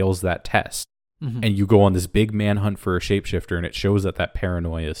someone fails that test. Mm-hmm. And you go on this big manhunt for a shapeshifter, and it shows that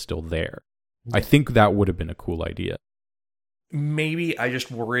paranoia is still there. Yeah. I think that would have been a cool idea. Maybe I just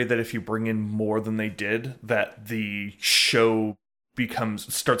worry that if you bring in more than they did, that the show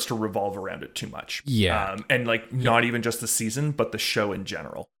starts to revolve around it too much. Yeah. And like not even just the season, but the show in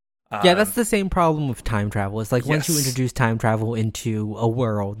general. Yeah, that's the same problem with time travel. It's like once you introduce time travel into a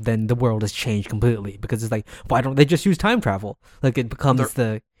world, then the world has changed completely, because it's like, why don't they just use time travel? Like it becomes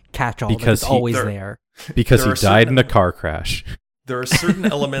the catch-all because it's always there. Because he died in a car crash. There are certain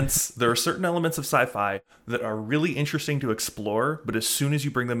elements. There are certain elements of sci-fi that are really interesting to explore, but as soon as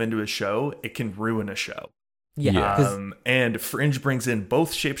you bring them into a show, it can ruin a show. Yeah. And Fringe brings in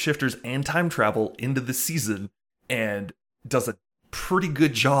both shapeshifters and time travel into the season, and does a pretty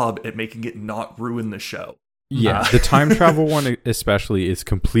good job at making it not ruin the show. Yeah, the time travel one especially is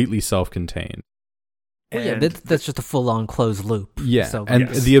completely self-contained. Well, yeah, that's just a full-on closed loop. Yeah, so, and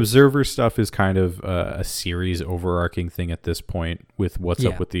the Observer stuff is kind of a series overarching thing at this point with what's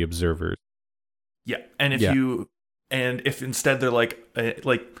up with the Observers. Yeah, and if instead they're like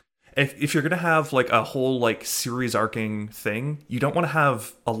if you're gonna have like a whole like series arcing thing, you don't want to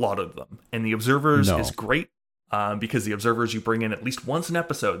have a lot of them. And the Observers is great because the Observers, you bring in at least once an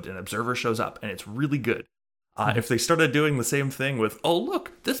episode, an Observer shows up, and it's really good. If they started doing the same thing with, oh,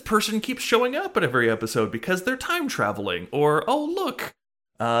 look, this person keeps showing up in every episode because they're time traveling, or, oh, look,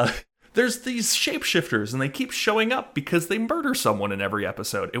 there's these shapeshifters and they keep showing up because they murder someone in every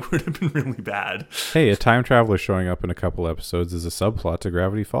episode, it would have been really bad. Hey, a time traveler showing up in a couple episodes is a subplot to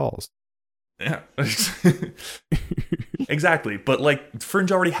Gravity Falls. Yeah. Exactly. But like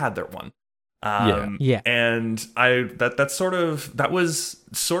Fringe already had their one. Yeah. And that was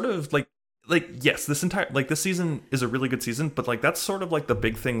sort of like yes, this season is a really good season, but like that's sort of like the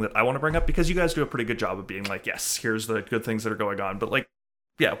big thing that I want to bring up, because you guys do a pretty good job of being like, yes, here's the good things that are going on. But like,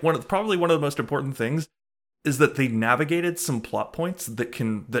 yeah, probably one of the most important things is that they navigated some plot points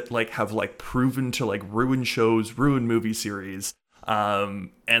that like have like proven to like ruin shows, ruin movie series,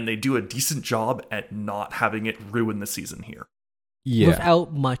 and they do a decent job at not having it ruin the season here. Yeah,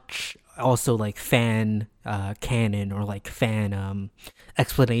 without much also like fan canon or like fan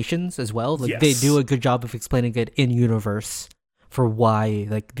explanations as well. Like they do a good job of explaining it in universe for why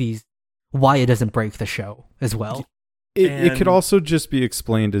it doesn't break the show as well. It could also just be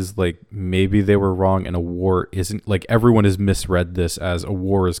explained as like maybe they were wrong and a war isn't, like everyone has misread this as a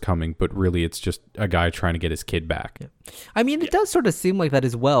war is coming, but really it's just a guy trying to get his kid back. Yeah. I mean, it does sort of seem like that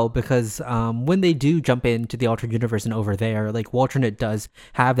as well, because when they do jump into the alternate universe and over there, like Walternate does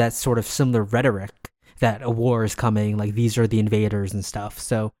have that sort of similar rhetoric that a war is coming, like these are the invaders and stuff.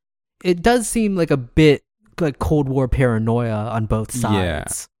 So it does seem like a bit like Cold War paranoia on both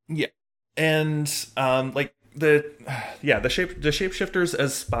sides. Yeah. And like the shapeshifters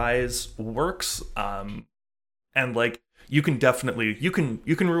as spies works, and like you can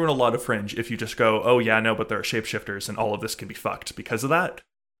ruin a lot of Fringe if you just go, oh yeah, no, but there are shapeshifters and all of this can be fucked because of that.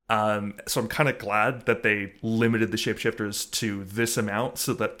 So I'm kind of glad that they limited the shapeshifters to this amount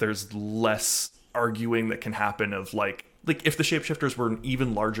so that there's less arguing that can happen of like if the shapeshifters were an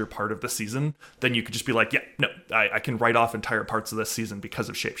even larger part of the season, then you could just be like, yeah, no, I can write off entire parts of this season because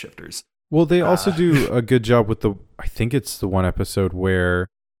of shapeshifters. Well, they also do a good job with I think it's the one episode where...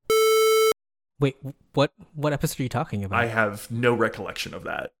 Wait, what episode are you talking about? I have no recollection of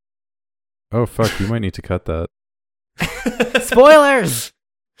that. Oh, fuck, you might need to cut that. Spoilers!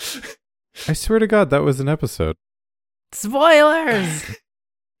 I swear to God, that was an episode. Spoilers!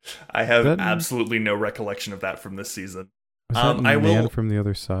 I have absolutely no recollection of that from this season. Was that Man from the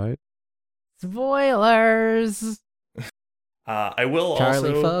Other Side? Spoilers! I will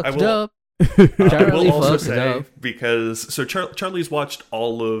Charlie also... fucked up. I will also say, because Charlie's watched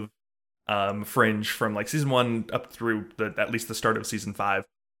all of Fringe from like season 1 up through at least the start of season 5.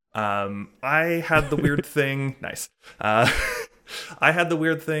 I had the weird thing. Nice. I had the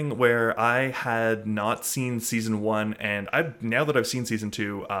weird thing where I had not seen season 1, and now that I've seen season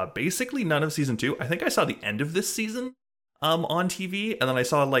 2, basically none of season 2. I think I saw the end of this season. on TV, and then I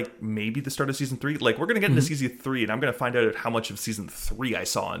saw like maybe the start of season 3. Like we're gonna get into Mhm. season 3, and I'm gonna find out how much of season 3 I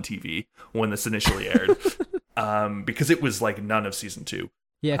saw on TV when this initially aired, because it was like none of season 2.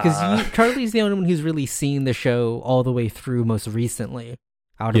 Yeah, because Charlie's the only one who's really seen the show all the way through most recently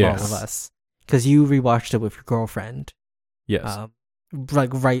out of all of Yes. us. Because you rewatched it with your girlfriend, Yes. like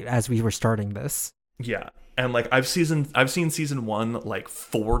right as we were starting this. Yeah, and like I've seen season 1 like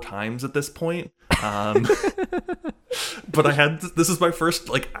 4 times at this point. But this is my first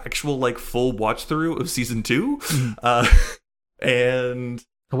like actual like full watch through of season 2, and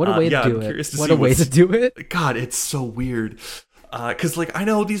What a way to do I'm it! curious to What see a way to do it! God, it's so weird. Because like I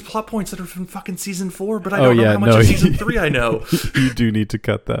know these plot points that are from fucking season 4, but I Oh, don't know yeah, how much no, of season 3 I know. You do need to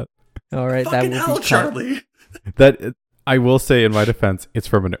cut that. All right, that Fucking will hell, be cut. Charlie. That I will say in my defense, it's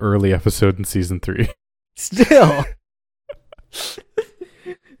from an early episode in season 3. Still.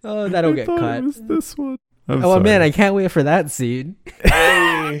 Oh, that'll I get thought cut. It was this one. I'm Oh sorry. man, I can't wait for that scene.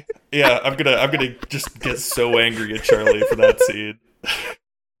 Hey. Yeah, I'm gonna just get so angry at Charlie for that scene.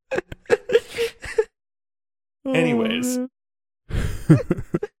 Oh, Anyways. man.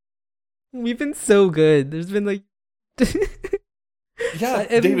 We've been so good. There's been like, Yeah, I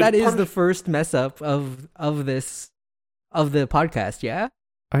think David, that is part the of- first mess up of the podcast. Yeah.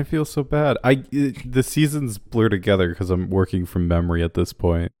 I feel so bad. The seasons blur together because I'm working from memory at this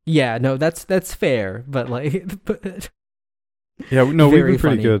point. Yeah. No, that's fair. But like, Yeah, no, we've Very been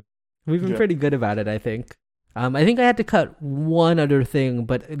pretty funny. good. we've been Yeah. pretty good about it. I think. I think I had to cut one other thing,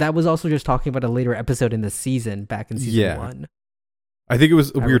 but that was also just talking about a later episode in the season, back in season Yeah. 1. I think it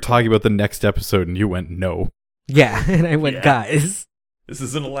was we were recall. talking about the next episode, and you went no. Yeah, and I went, Yeah. guys. This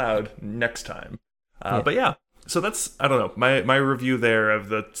isn't allowed next time. Yeah. But yeah, so that's, I don't know, my review there of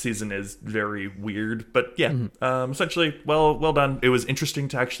the season is very weird, but yeah, Mhm. essentially, well done. It was interesting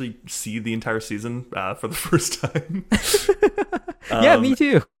to actually see the entire season for the first time. Yeah, me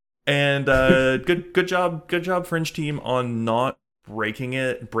too. And good job, Fringe team, on not breaking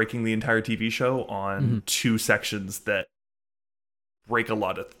the entire TV show on Mhm. 2 sections that break a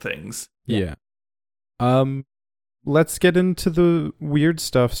lot of things. Yeah. Let's get into the weird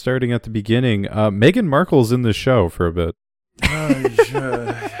stuff starting at the beginning. Meghan Markle's in the show for a bit. I'm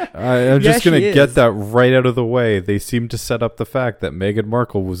Yeah, just going she to get is. that right out of the way. They seem to set up the fact that Meghan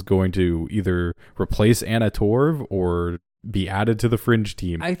Markle was going to either replace Anna Torv or be added to the Fringe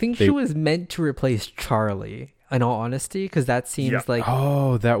team. I think They- she was meant to replace Charlie, in all honesty, because that seems Yeah. like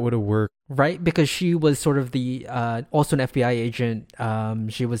Oh, that would have worked. right, because she was sort of the also an FBI agent.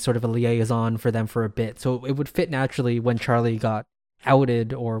 She was sort of a liaison for them for a bit, so it would fit naturally when Charlie got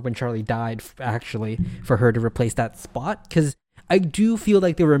outed or when Charlie died, actually, for her to replace that spot. Because I do feel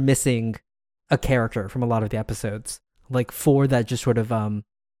like they were missing a character from a lot of the episodes, like for that just sort of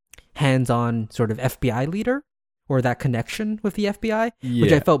hands-on sort of FBI leader or that connection with the FBI,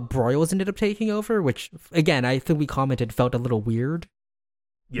 which I felt Broyles ended up taking over. Which again, I think we commented felt a little weird.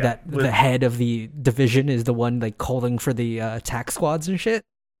 Yeah, That with- the head of the division is the one like calling for the attack squads and shit.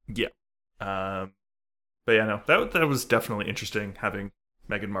 Yeah. But yeah, no, that was definitely interesting having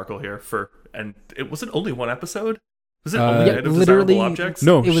Meghan Markle here and it wasn't only one episode. Was it only Yeah, Night of literally- Desirable Objects?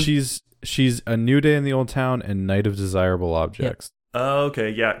 No, It was- she's A New Day in the Old Town and Night of Desirable Objects. Oh, okay,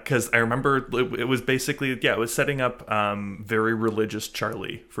 yeah, because I remember it was basically, it was setting up very religious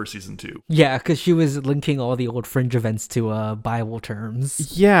Charlie for season 2. Yeah, because she was linking all the old Fringe events to Bible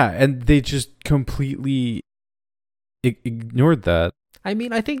terms. Yeah, and they just completely ignored that. I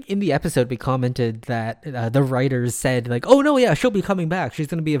mean, I think in the episode we commented that the writers said like, "Oh no, yeah, she'll be coming back. She's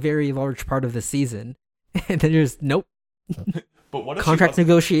going to be a very large part of the season," and then just nope. But what if Contract she wasn't?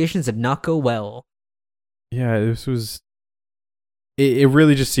 negotiations did not go well. Yeah, this was. It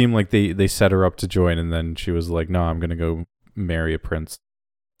really just seemed like they set her up to join, and then she was like, "No, I'm gonna go marry a prince."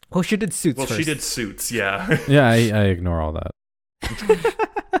 Oh, she did Suits Well, first. she did Suits, yeah. Yeah, I ignore all that.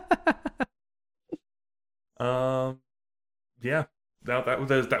 Yeah,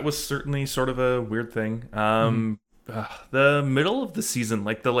 that was certainly sort of a weird thing. The middle of the season,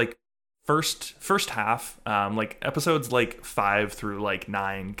 like the first half, like episodes like 5 through like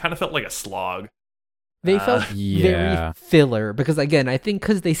 9, kind of felt like a slog. They felt Yeah. very filler because again, I think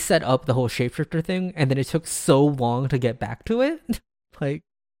because they set up the whole shapeshifter thing and then it took so long to get back to it. Like,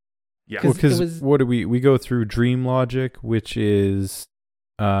 Yeah, Well, 'Cause it because was- what do we go through? Dream logic, which is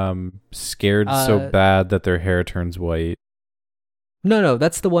scared so bad that their hair turns white. no,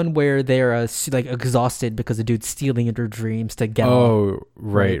 that's the one where they're like exhausted because the dude's stealing into their dreams to get off. Oh,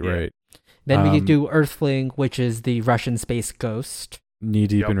 right, Right, yeah. right. Then we um, do Earthling, which is the Russian space ghost. Knee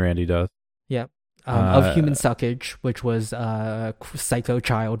deep Yep. in Randy Dust. Of human Uh, suckage, which was psycho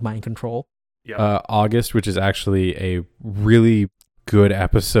child mind control. Yeah. August, which is actually a really good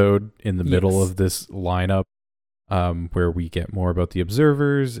episode in the middle Yes. of this lineup, where we get more about the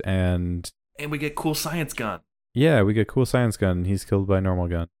observers, and we get cool science gun. yeah, we get cool science gun. He's killed by normal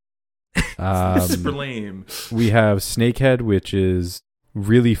gun. Super lame. We have Snakehead, which is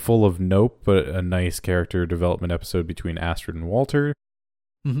really full of nope, but a nice character development episode between Astrid and Walter.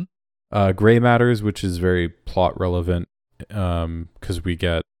 Mhm. Gray Matters, which is very plot relevant, because we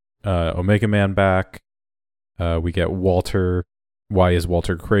get Omega Man back. We get Walter. Why is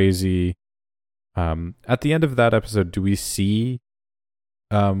Walter crazy? At the end of that episode, do we see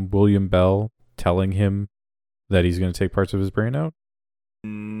William Bell telling him that he's going to take parts of his brain out?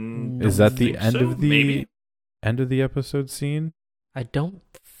 Is that the end of the Maybe. end of the episode scene? I don't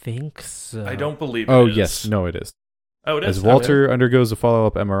think so. I don't believe it Oh is. yes, no, it is. Oh, it is. As Walter undergoes a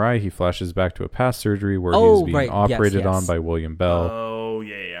follow-up MRI, he flashes back to a past surgery where Oh, he's being right. Yes, operated on yes. by William Bell. Oh,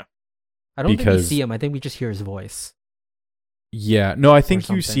 yeah. I don't think we because- see him. I think we just hear his voice. Yeah, no, I think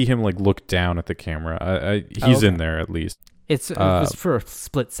you something. see him like look down at the camera. He's okay. in there at least. It was for a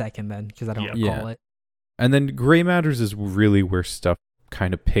split second then, because I don't Yeah. recall it. And then Gray Matters is really where stuff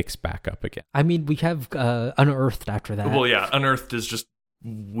kind of picks back up again. I mean, we have Unearthed after that. Well, yeah. Unearthed is just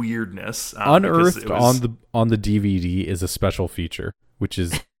weirdness. because Unearthed it was- on the DVD is a special feature, which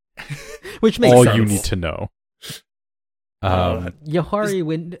is Which makes all sense. you need to know. Yohari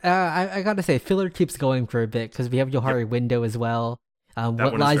Window. I gotta say, filler keeps going for a bit because we have Yohari Window as well. What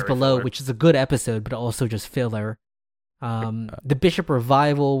one is Lies very Below, filler. which is a good episode, but also just filler. The Bishop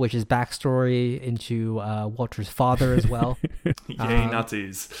Revival, which is backstory into Walter's father as well. Yay,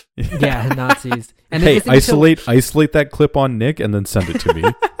 Nazis. Yeah, Nazis. And it Hey, isn't until- isolate that clip on Nick and then send it to me.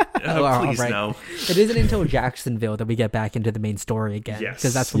 Please, alright. no. It isn't until Jacksonville that we get back into the main story again. Yes.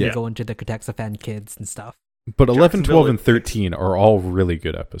 Because that's when Yeah. we go into the Katexafan kids and stuff. But 11, 12, and Jacksonville, 13 are all really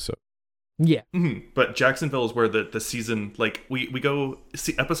good episodes. Yeah. Mhm. But Jacksonville is where the season, like, we go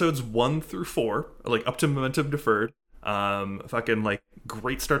see episodes 1 through 4, like, up to Momentum Deferred. Fucking, like,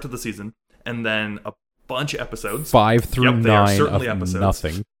 great start to the season. And then a bunch of episodes. 5 through Yep, they are 9 certainly of episodes.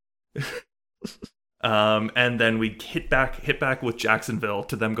 nothing. And then we hit back with Jacksonville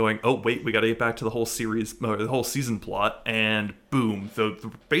to them going, oh wait, we got to get back to the whole series, or the whole season plot, and boom,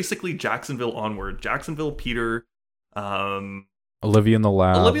 basically Jacksonville onward. Jacksonville, Peter, Olivia in the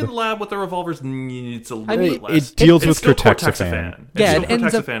Lab. Olivia in the Lab with the revolvers needs a little mean, bit less. it deals It's with still Cortexiphan. Yeah, it's it still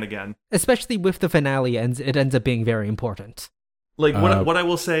ends up- Cortexiphan again. Especially with the finale, it ends up being very important. Like Uh, what I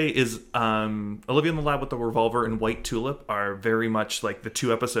will say is, Olivia in the Lab with the Revolver and White Tulip are very much like the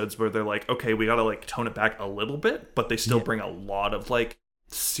two episodes where they're like, okay, we gotta like tone it back a little bit, but they still Yeah. bring a lot of like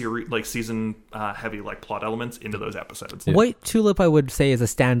season heavy like plot elements into those episodes. Yeah. White Tulip, I would say, is a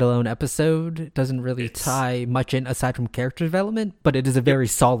standalone episode. It doesn't really It's- tie much in aside from character development, but it is a very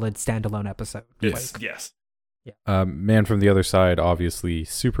solid standalone episode. Yes, Like, yes. Man from the Other Side, obviously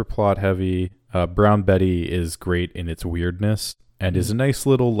super plot heavy. Brown Betty is great in its weirdness and is a nice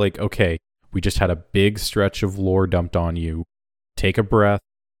little, like, okay, we just had a big stretch of lore dumped on you. Take a breath.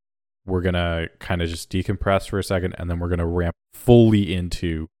 We're going to kind of just decompress for a second, and then we're going to ramp fully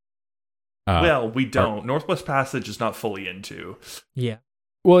into... Well, we don't. Northwest Passage is not fully into. yeah.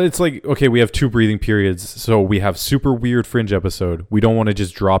 Well, it's like, okay, we have 2 breathing periods, so we have super weird Fringe episode. We don't want to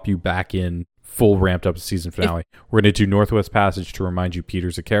just drop you back in full ramped up season finale. We're going to do Northwest Passage to remind you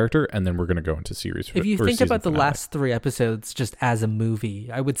Peter's a character, and then we're going to go into series. If you or think season about the finale. last 3 episodes just as a movie,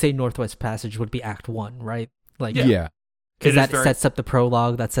 I would say Northwest Passage would be Act 1, right? Like, Yeah. because It that is very- sets up the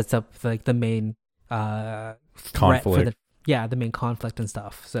prologue, that sets up like the main threat for Conflict. the main conflict and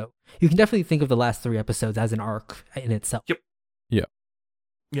stuff. So you can definitely think of the last 3 episodes as an arc in itself. Yep.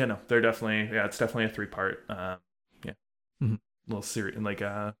 Yeah, no, they're definitely, it's definitely a 3-part, Mhm. little series, like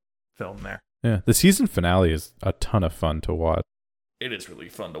film there. Yeah, the season finale is a ton of fun to watch. It is really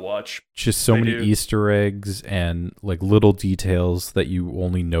fun to watch. Just so They many do. Easter eggs and like little details that you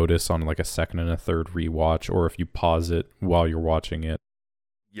only notice on like a second and a third rewatch, or if you pause it while you're watching it.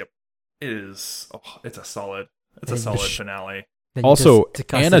 Yep. It is, it's a solid And finale. Then you Also, just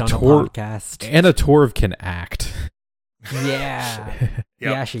discuss Anna it on a Tor- podcast. Anna Torv can act. Yeah. Yep.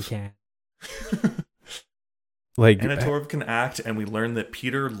 Yeah, she can. Like Anna Torv can act, and we learn that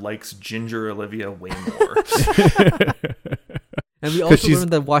Peter likes Ginger Olivia way more. And we 'Cause also she's-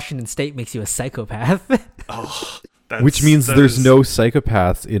 learned that Washington State makes you a psychopath. which means that there's is- no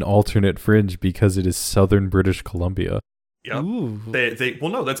psychopaths in alternate Fringe because it is southern British Columbia. Yep. Ooh. They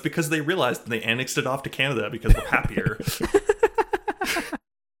well, no, that's because they realized they annexed it off to Canada because we're happier.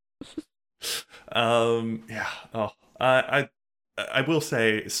 Yeah. Oh, I will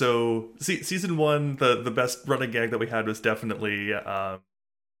say, so season 1, the best running gag that we had was definitely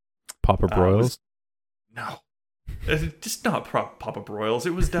Papa Broils? No. Just not Papa Broils.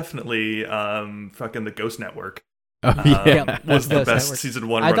 It was definitely fucking the Ghost Network. Oh, yeah. Was the Ghost best Network. season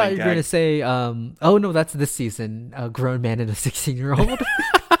 1 I running thought you were gag. gonna say, oh no, that's this season. A grown man and a 16-year-old.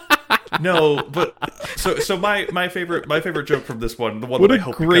 No, but so my favorite joke from this one, the one What that a I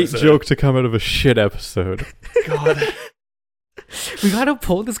hope great becomes joke to come out of a shit episode. God, We gotta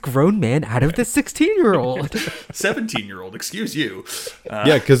pull this grown man out of this 16-year-old. 17-year-old, excuse you.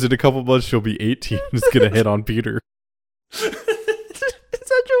 Yeah, because in a couple months she'll be 18 and is going to hit on Peter. It's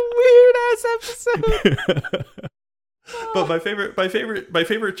such a weird ass episode. But my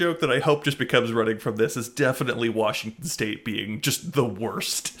favorite joke that I hope just becomes running from this is definitely Washington State being just the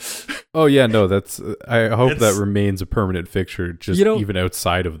worst. Oh, yeah, no, I hope that It's- remains a permanent fixture, just You don't- even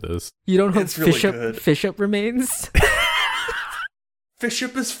outside of this. You don't hope It's really Fish Up good. Fish Up remains?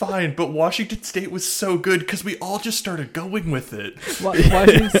 Bishop is fine, but Washington State was so good because we all just started going with it.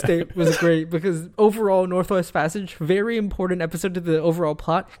 Washington State was great because overall Northwest Passage, very important episode to the overall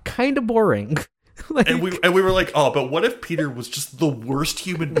plot, kind of boring. Like, And we were like, oh, but what if Peter was just the worst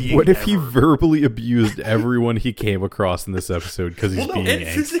human being What if he ever? verbally abused everyone he came across in this episode because he's Well, no, being and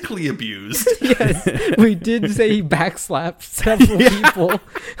angry? physically abused. yes, we did say he backslapped several people,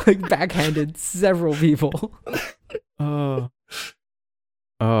 like backhanded several people. Oh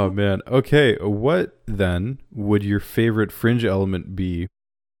man. Okay, what then would your favorite fringe element be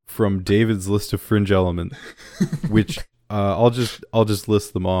from David's list of fringe elements? Which I'll just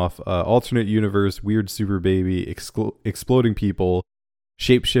list them off. Alternate universe, weird super baby, exploding people,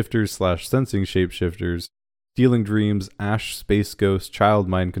 shapeshifters / sensing shapeshifters, stealing dreams, Ash space ghost, child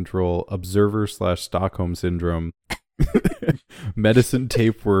mind control, observer / Stockholm syndrome, medicine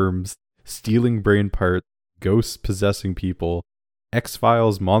tapeworms, stealing brain parts, ghosts possessing people,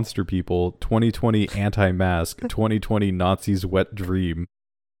 X-Files monster people, 2020 anti-mask, 2020 Nazis wet dream,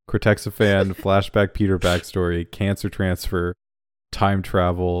 Cortexiphan, flashback Peter backstory, cancer transfer, time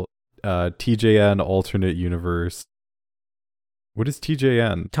travel, TJN alternate universe. What is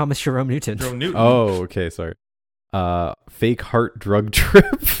TJN? Thomas Jerome Newton. Jerome Newton. Oh, okay, sorry. Fake heart drug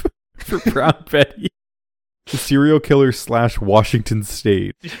trip for Brown Betty. Serial killer / Washington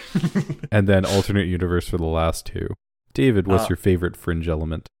State. And then alternate universe for the last two. David, what's your favorite fringe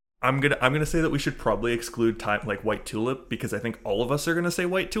element? I'm gonna say that we should probably exclude time like White Tulip because I think all of us are gonna say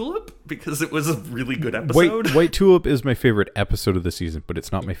White Tulip because it was a really good episode. White Tulip is my favorite episode of the season, but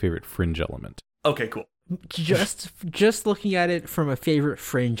it's not my favorite fringe element. Okay, cool. Just looking at it from a favorite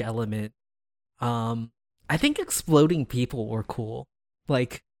fringe element, I think exploding people were cool.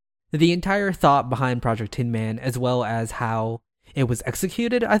 Like the entire thought behind Project Tin Man, as well as how it was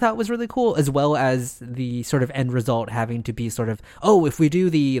executed, I thought was really cool, as well as the sort of end result having to be sort of, oh, if we do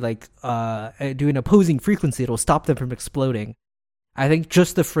the do an opposing frequency, it'll stop them from exploding. I think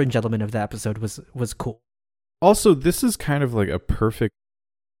just the fringe element of the episode was cool. Also, this is kind of like a perfect,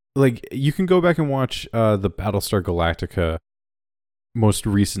 like you can go back and watch the Battlestar Galactica most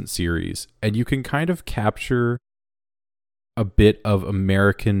recent series, and you can kind of capture a bit of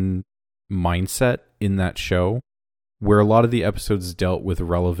American mindset in that show, where a lot of the episodes dealt with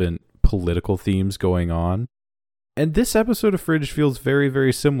relevant political themes going on. And this episode of Fringe feels very,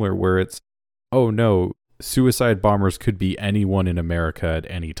 very similar, where it's, oh no, suicide bombers could be anyone in America at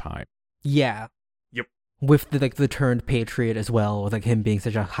any time. Yeah. Yep. With the turned patriot as well, with like him being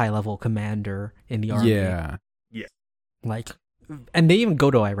such a high level commander in the army. Yeah. Like, and they even go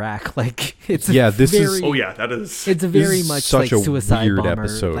to Iraq. Like, it's this is- very, Oh yeah, that is. it's a this very is much such like a suicide weird bomber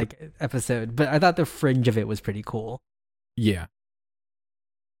episode. episode. But I thought the fringe of it was pretty cool. Yeah.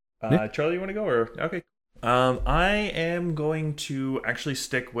 Charlie, you want to go or okay? I am going to actually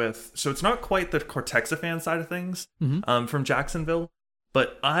stick with. So it's not quite the Cortexiphan side of things, from Jacksonville,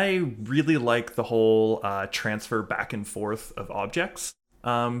 but I really like the whole transfer back and forth of objects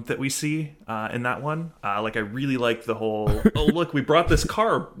that we see in that one. Like I really like the whole. Oh look, we brought this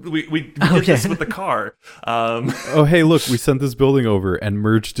car. We did this with the car. Oh hey, look, we sent this building over and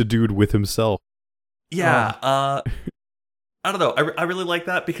merged a dude with himself. Yeah. I don't know. I really like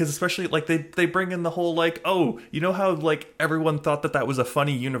that because especially like they bring in the whole like, oh, you know how like everyone thought that was a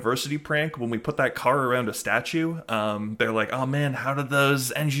funny university prank when we put that car around a statue. They're like, oh man, how did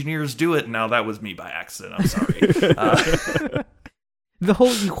those engineers do it? Now that was me by accident. I'm sorry. The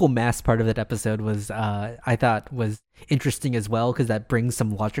whole equal mass part of that episode was, I thought, was interesting as well because that brings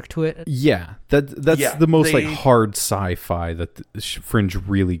some logic to it. Yeah, that's Yeah, the most like they- hard sci-fi that the Fringe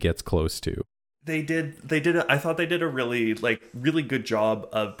really gets close to. They did. I thought they did a really good job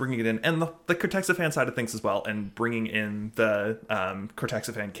of bringing it in, and the Cortexiphan side of things as well, and bringing in the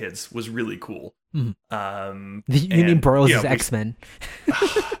Cortexiphan kids was really cool. You And, mean Burroughs' yeah, we- X-Men?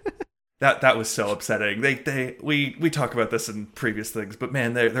 That was so upsetting. We talk about this in previous things, but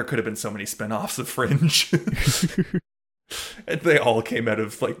man, there could have been so many spin-offs of Fringe. And they all came out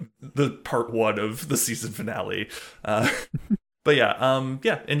of like the part 1 of the season finale. But yeah,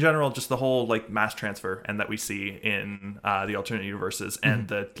 in general, just the whole like mass transfer and that we see in the alternate universes and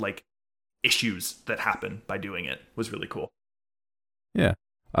the like issues that happen by doing it was really cool. Yeah.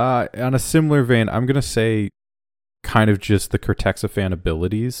 On a similar vein, I'm gonna say kind of just the Cortexiphan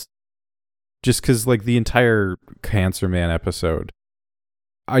abilities. Just because, like, the entire Cancer Man episode,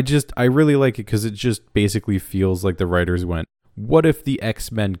 I really like it because it just basically feels like the writers went, what if the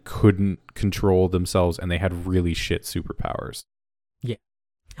X-Men couldn't control themselves and they had really shit superpowers? Yeah.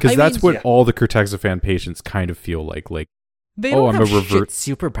 Because that's what all the Cortexiphan patients kind of feel like. Like, they don't have shit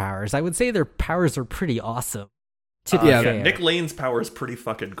superpowers. I would say their powers are pretty awesome. To be fair. Nick Lane's power is pretty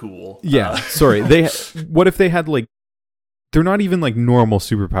fucking cool. Yeah, sorry. What if they had, like, they're not even like normal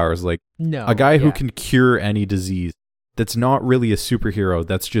superpowers, like a guy who can cure any disease. That's not really a superhero.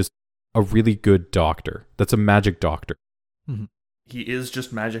 That's just a really good doctor. That's a magic doctor. Mm-hmm. He is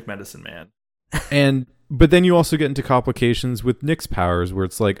just magic medicine man. But then you also get into complications with Nick's powers where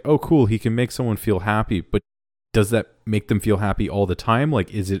it's like, oh cool, he can make someone feel happy, but does that make them feel happy all the time?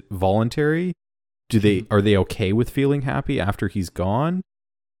 Like, is it voluntary? Are they okay with feeling happy after he's gone?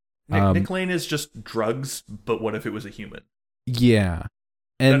 Nick Lane is just drugs, but what if it was a human? Yeah.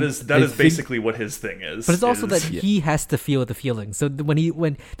 And that is basically what his thing is. But it's also that he has to feel the feeling. So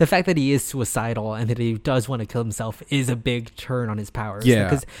when the fact that he is suicidal and that he does want to kill himself is a big turn on his powers. Yeah.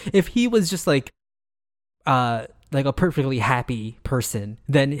 Because if he was just like a perfectly happy person,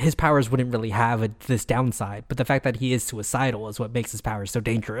 then his powers wouldn't really have this downside. But the fact that he is suicidal is what makes his powers so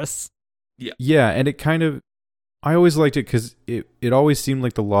dangerous. Yeah. Yeah, and it kind of, I always liked it because it always seemed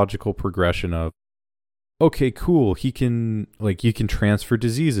like the logical progression of, okay, cool, you can transfer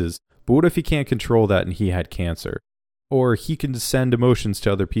diseases, but what if he can't control that and he had cancer? Or he can send emotions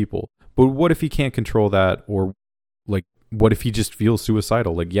to other people, but what if he can't control that? Or, like, what if he just feels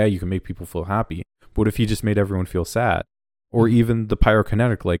suicidal? Like, yeah, you can make people feel happy, but what if he just made everyone feel sad? Or even the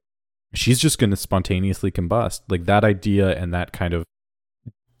pyrokinetic, like, she's just going to spontaneously combust. Like, that idea and that kind of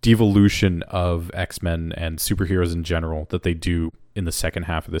devolution of X-Men and superheroes in general that they do in the second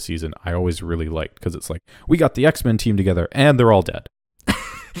half of the season, I always really liked, because it's like, we got the X-Men team together and they're all dead.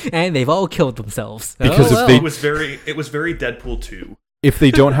 And they've all killed themselves. Because it was very Deadpool 2. If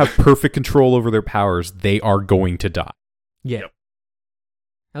they don't have perfect control over their powers, they are going to die. Yeah. Yep.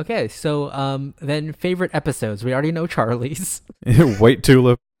 Okay, so then favorite episodes. We already know Charlie's. White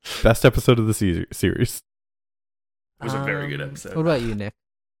Tulip, best episode of the series. It was a very good episode. What about you, Nick?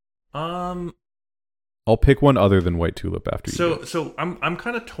 I'll pick one other than White Tulip after you. So I'm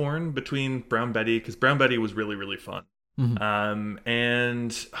kind of torn between Brown Betty, because Brown Betty was really, really fun. Mm-hmm.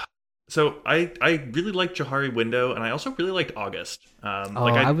 And so I really liked Johari Window, and I also really liked August.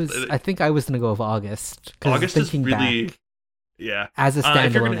 I think I was gonna go with August. August is really back, yeah. As a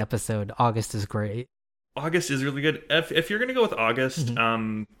standalone episode, August is great. August is really good. If you're gonna go with August,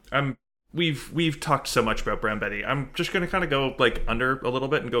 mm-hmm. We've talked so much about Brown Betty. I'm just gonna kind of go like under a little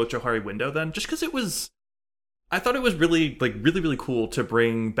bit and go with Johari Window then, just because I thought it was really really cool to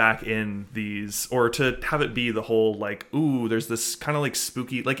bring back in these, or to have it be the whole like, ooh, there's this kind of like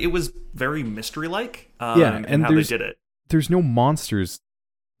spooky, like it was very mystery like. And how they did it. There's no monsters.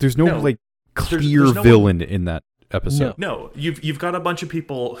 There's no like clear villain in that episode. No, you've got a bunch of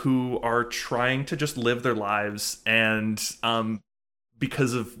people who are trying to just live their lives, and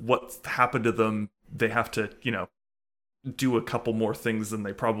because of what happened to them, they have to, do a couple more things than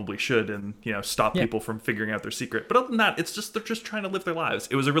they probably should, and stop people from figuring out their secret. But other than that, it's just they're just trying to live their lives.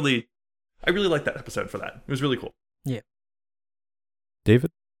 I really liked that episode for that. It was really cool. Yeah.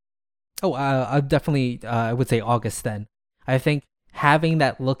 David? Oh, I definitely I would say August then. I think having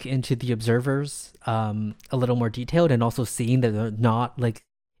that look into the observers a little more detailed, and also seeing that they're not like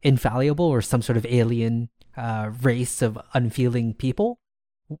infallible or some sort of alien race of unfeeling people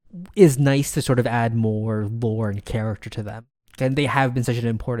is nice to sort of add more lore and character to them. And they have been such an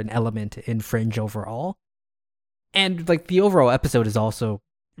important element in Fringe overall. And like the overall episode is also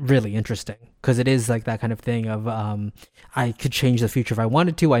really interesting, because it is like that kind of thing of I could change the future if I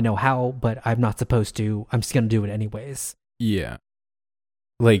wanted to. I know how, but I'm not supposed to. I'm just going to do it anyways. Yeah.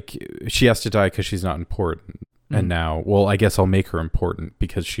 Like, she has to die because she's not important. And now, well, I guess I'll make her important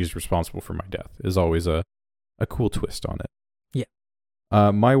because she's responsible for my death, is always a cool twist on it.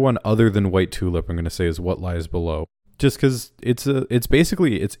 Yeah. My one other than White Tulip, I'm going to say, is What Lies Below. Just because it's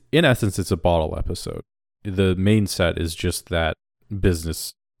in essence, it's a bottle episode. The main set is just that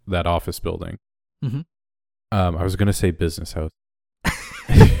business, that office building. Mm-hmm. I was going to say business house.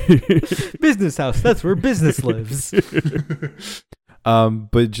 Business house. That's where business lives.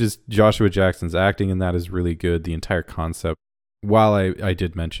 But just Joshua Jackson's acting in that is really good. The entire concept, while I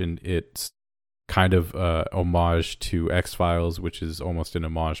did mention it's kind of homage to X-Files, which is almost an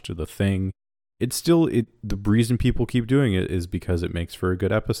homage to The Thing, it's still the reason people keep doing it is because it makes for a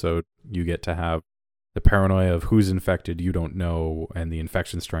good episode. You get to have the paranoia of who's infected, you don't know, and the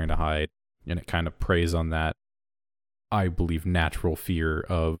infection's trying to hide, and it kind of preys on that, I believe, natural fear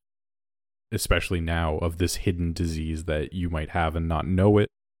of, especially now, of this hidden disease that you might have and not know it,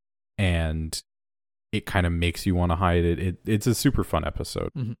 and it kind of makes you want to hide it. It's a super fun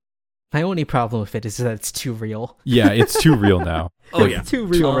episode. Mm-hmm. My only problem with it is that it's too real. Yeah, it's too real now. Oh yeah, it's too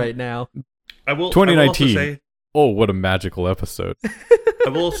real right now. 2019. Oh, what a magical episode. I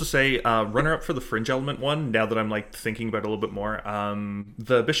will also say, runner-up for the Fringe Element one, now that I'm like thinking about it a little bit more,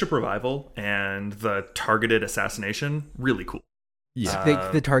 the Bishop Revival and the targeted assassination, really cool.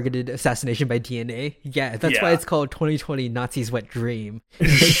 Yeah. The targeted assassination by DNA. Yeah, that's why it's called 2020 Nazi's Wet Dream.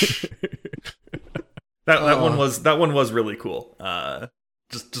 That one was really cool.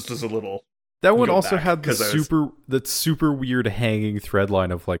 Just as a little. That one also had the super weird hanging thread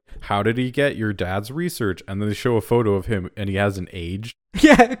line of like, how did he get your dad's research? And then they show a photo of him and he hasn't aged.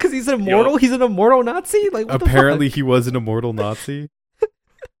 Yeah, because he's an immortal. He's an immortal Nazi. Like, what apparently he was an immortal Nazi.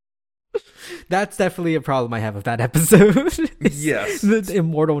 That's definitely a problem I have with that episode. Yes, the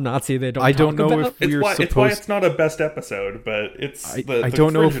immortal Nazi. They don't. I don't know about. if we're supposed. It's why it's not a best episode, but it's. I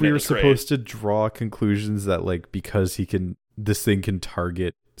don't know if we were supposed to draw conclusions that like because this thing can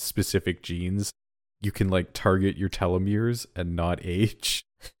target specific genes, you can like target your telomeres and not age.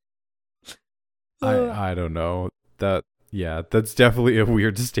 I don't know that. Yeah, that's definitely a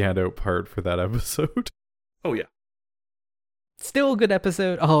weird standout part for that episode. Oh yeah. Still a good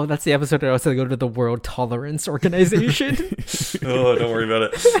episode. Oh, that's the episode where I also go to the World Tolerance Organization. Oh, don't worry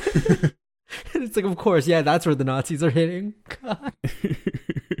about it. And it's like, of course, yeah, that's where the Nazis are hitting. God.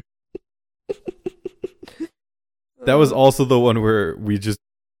 That was also the one where we just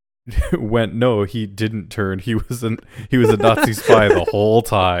went, no, he didn't turn. He was a Nazi spy the whole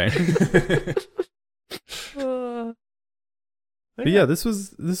time. But yeah, this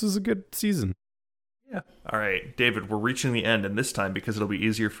was a good season. Yeah. All right, David, we're reaching the end, and this time, because it'll be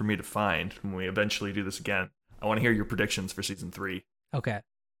easier for me to find when we eventually do this again, I want to hear your predictions for season 3. Okay.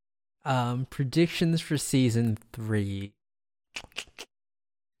 Predictions for season 3.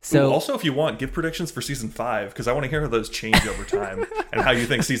 So also, if you want, give predictions for season 5, because I want to hear how those change over time and how you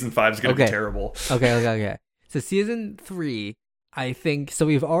think season 5 is going to be terrible. Okay. So season 3, I think, so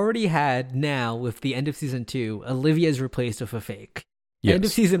we've already had now, with the end of season 2, Olivia's replaced with a fake. Yes. End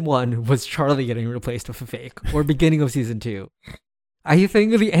of season 1 was Charlie getting replaced with a fake, or beginning of season 2. I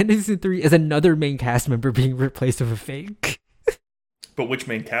think the end of season 3 is another main cast member being replaced with a fake. But which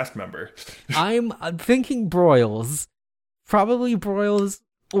main cast member? I'm thinking Broyles. Probably Broyles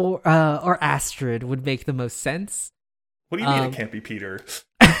or Astrid would make the most sense. What do you mean it can't be Peter?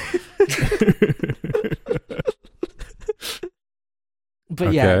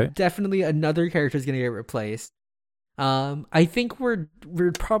 But yeah, definitely another character is going to get replaced. I think we're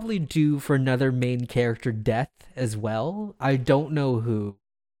probably due for another main character death as well. I don't know who,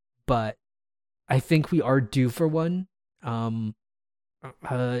 but I think we are due for one.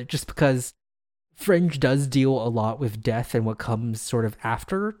 Just because Fringe does deal a lot with death and what comes sort of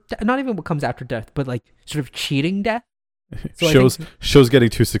after, not even what comes after death, but like sort of cheating death. So shows getting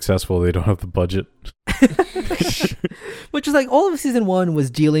too successful. They don't have the budget. Which is like all of season 1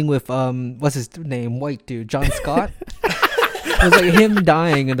 was dealing with what's his name, white dude, John Scott. It was like him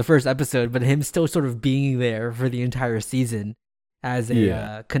dying in the first episode, but him still sort of being there for the entire season as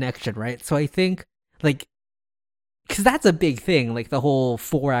a connection, right? So I think like, because that's a big thing, like the whole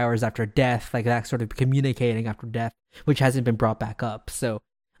 4 hours after death, like that sort of communicating after death, which hasn't been brought back up. So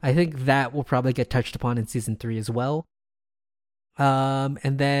I think that will probably get touched upon in season 3 as well.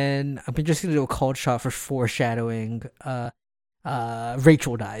 And then I'm just gonna do a cold shot for foreshadowing.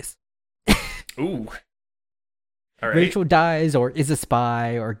 Rachel dies. Ooh. All right. Rachel dies, or is a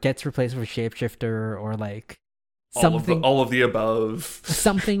spy, or gets replaced with a shapeshifter, or like something. All of the above.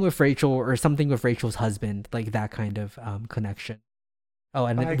 Something with Rachel, or something with Rachel's husband, like that kind of connection. Oh,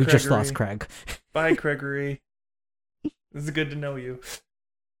 and then we just lost Craig. Bye, Gregory. This is good to know you.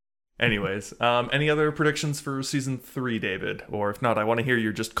 Anyways, any other predictions for season 3, David? Or if not, I want to hear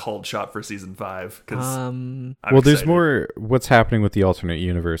your just called shot for season 5. There's more. What's happening with the alternate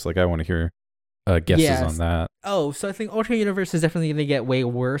universe? Like, I want to hear guesses on that. Oh, so I think alternate universe is definitely going to get way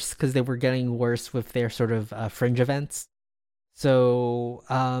worse because they were getting worse with their sort of Fringe events. So,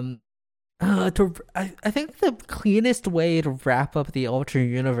 I think the cleanest way to wrap up the alternate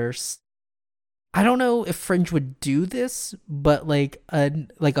universe. I don't know if Fringe would do this, but like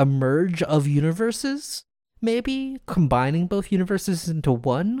a merge of universes, maybe combining both universes into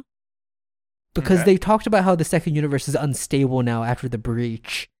one. Because they talked about how the second universe is unstable now after the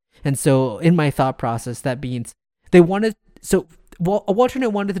breach, and so in my thought process, that means they wanted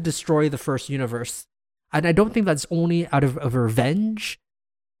Alternate wanted to destroy the first universe, and I don't think that's only out of revenge.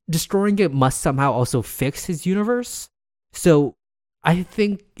 Destroying it must somehow also fix his universe. So I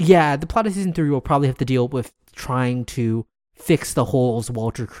think, the plot of season 3 will probably have to deal with trying to fix the holes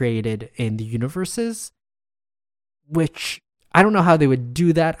Walter created in the universes, which I don't know how they would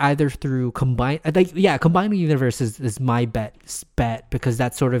do that, either through combining universes is my bet, because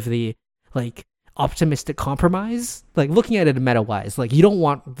that's sort of the optimistic compromise. Like, looking at it meta-wise, like, you don't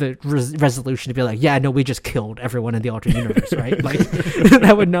want the resolution to be like, yeah, no, we just killed everyone in the alternate universe, right? Like,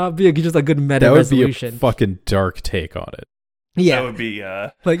 that would not be just a good meta resolution. That would be a fucking dark take on it. Yeah, that would be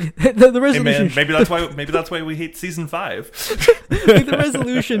like the resolution. Hey man, maybe that's why we hate season 5. Like, the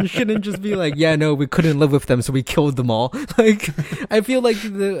resolution shouldn't just be like, yeah, no, we couldn't live with them, so we killed them all. Like, I feel like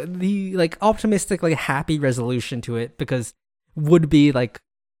the optimistic, happy resolution to it would be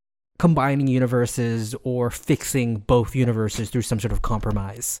combining universes or fixing both universes through some sort of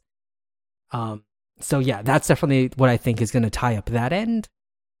compromise. So yeah, that's definitely what I think is going to tie up that end.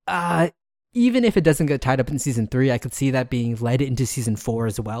 Even if it doesn't get tied up in season 3, I could see that being led into season 4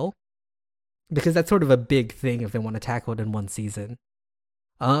 as well, because that's sort of a big thing if they want to tackle it in one season.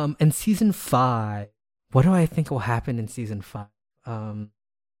 And season 5, what do I think will happen in season 5?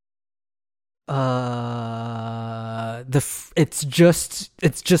 It's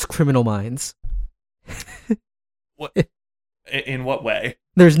just Criminal Minds. What? In what way?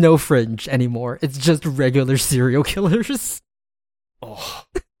 There's no Fringe anymore. It's just regular serial killers. Oh.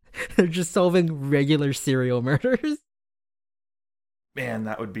 They're just solving regular serial murders. Man,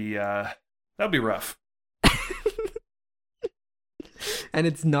 that would be rough. And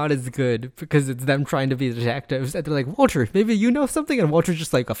it's not as good because it's them trying to be detectives, and they're like, Walter, maybe you know something, and Walter's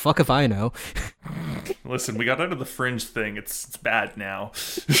just like, fuck if I know. Listen, we got out of the Fringe thing. It's bad now.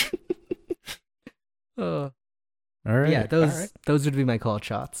 All right. Yeah, those would be my call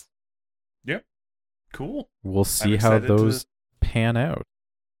shots. Yep. Cool. We'll see how those pan out.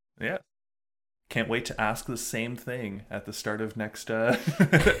 Yeah. Can't wait to ask the same thing at the start of next at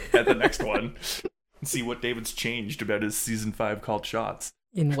the next one. And see what David's changed about his season 5 called shots.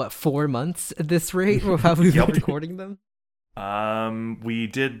 In what, 4 months at this rate? Or how we've been recording them? We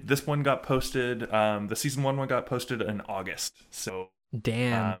did, this one got posted, the season 1 got posted in August. So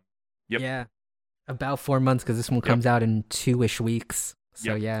damn. Yep. Yeah. About 4 months, because this one comes out in 2-ish weeks.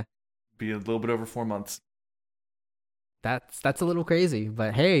 So yeah. Be a little bit over 4 months. That's a little crazy,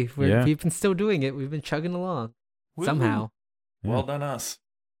 but hey, we've been still doing it. We've been chugging along. Woo-hoo. Somehow. Well done us.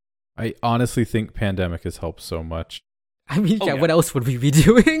 I honestly think pandemic has helped so much. I mean, what else would we be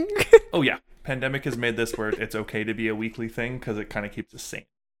doing? Oh yeah, pandemic has made this where it's okay to be a weekly thing because it kind of keeps us sane.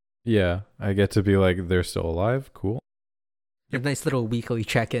 Yeah, I get to be like, they're still alive. Cool. A nice little weekly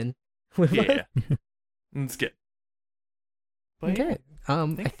check-in. Yeah, it's good. But okay,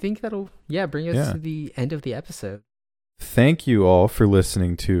 I think that'll bring us to the end of the episode. Thank you all for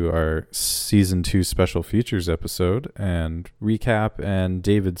listening to our season 2 special features episode and recap and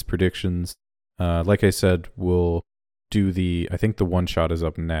David's predictions. Like I said, we'll do I think the one shot is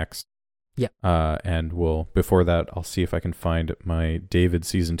up next. Yeah. And before that, I'll see if I can find my David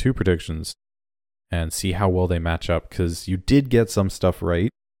season 2 predictions and see how well they match up, because you did get some stuff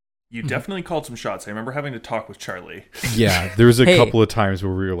right. You definitely called some shots. I remember having to talk with Charlie. Yeah, there was a couple of times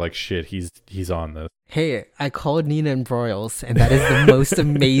where we were like, shit, he's on this. Hey, I called Nina and Broyles, and that is the most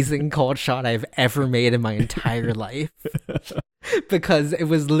amazing called shot I've ever made in my entire life. Because it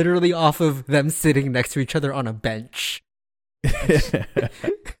was literally off of them sitting next to each other on a bench.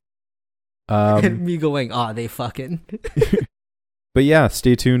 And me going, they fucking. But yeah,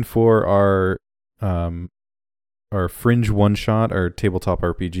 stay tuned for our Fringe one-shot, our tabletop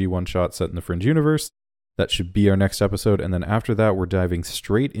RPG one-shot set in the Fringe universe. That should be our next episode. And then after that, we're diving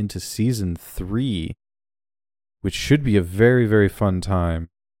straight into season 3, which should be a very, very fun time.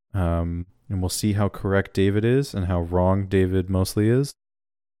 And we'll see how correct David is and how wrong David mostly is.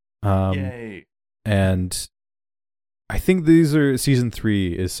 Yay. And I think season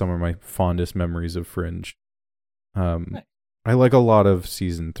 3 is some of my fondest memories of Fringe. Nice. I like a lot of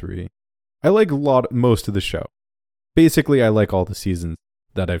season 3. I like most of the show. Basically, I like all the seasons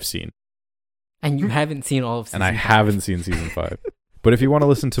that I've seen. And you haven't seen all of season 5. And I haven't seen season 5. But if you want to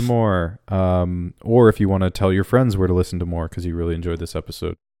listen to more, or if you want to tell your friends where to listen to more because you really enjoyed this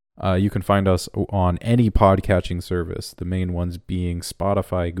episode, You can find us on any podcatching service, the main ones being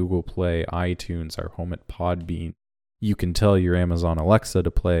Spotify, Google Play, iTunes, our home at Podbean. You can tell your Amazon Alexa to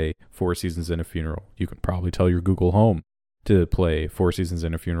play 4 Seasons and a Funeral. You can probably tell your Google Home to play 4 Seasons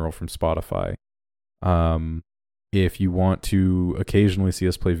and a Funeral from Spotify. If you want to occasionally see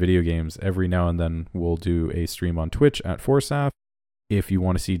us play video games, every now and then we'll do a stream on Twitch at Forsaf. If you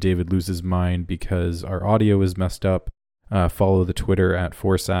want to see David lose his mind because our audio is messed up, follow the Twitter at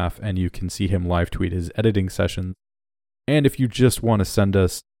Forsaf, and you can see him live tweet his editing sessions. And if you just want to send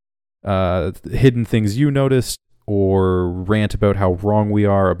us hidden things you noticed, or rant about how wrong we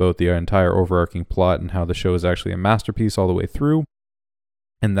are about the entire overarching plot and how the show is actually a masterpiece all the way through,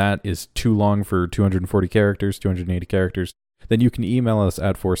 and that is too long for 240 characters, 280 characters, then you can email us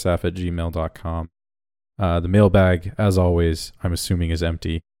at forsaf@gmail.com. The mailbag, as always, I'm assuming is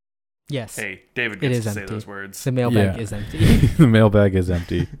empty. Yes. Hey, David gets to say those words. The mailbag is empty. The mailbag is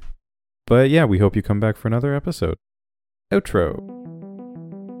empty. But yeah, we hope you come back for another episode. Outro.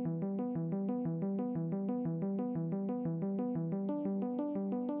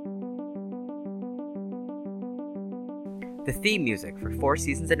 The theme music for 4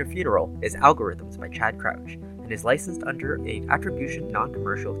 Seasons and a Funeral is Algorithms by Chad Crouch and is licensed under a Attribution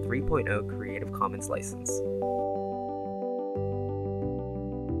Non-Commercial 3.0 Creative Commons license.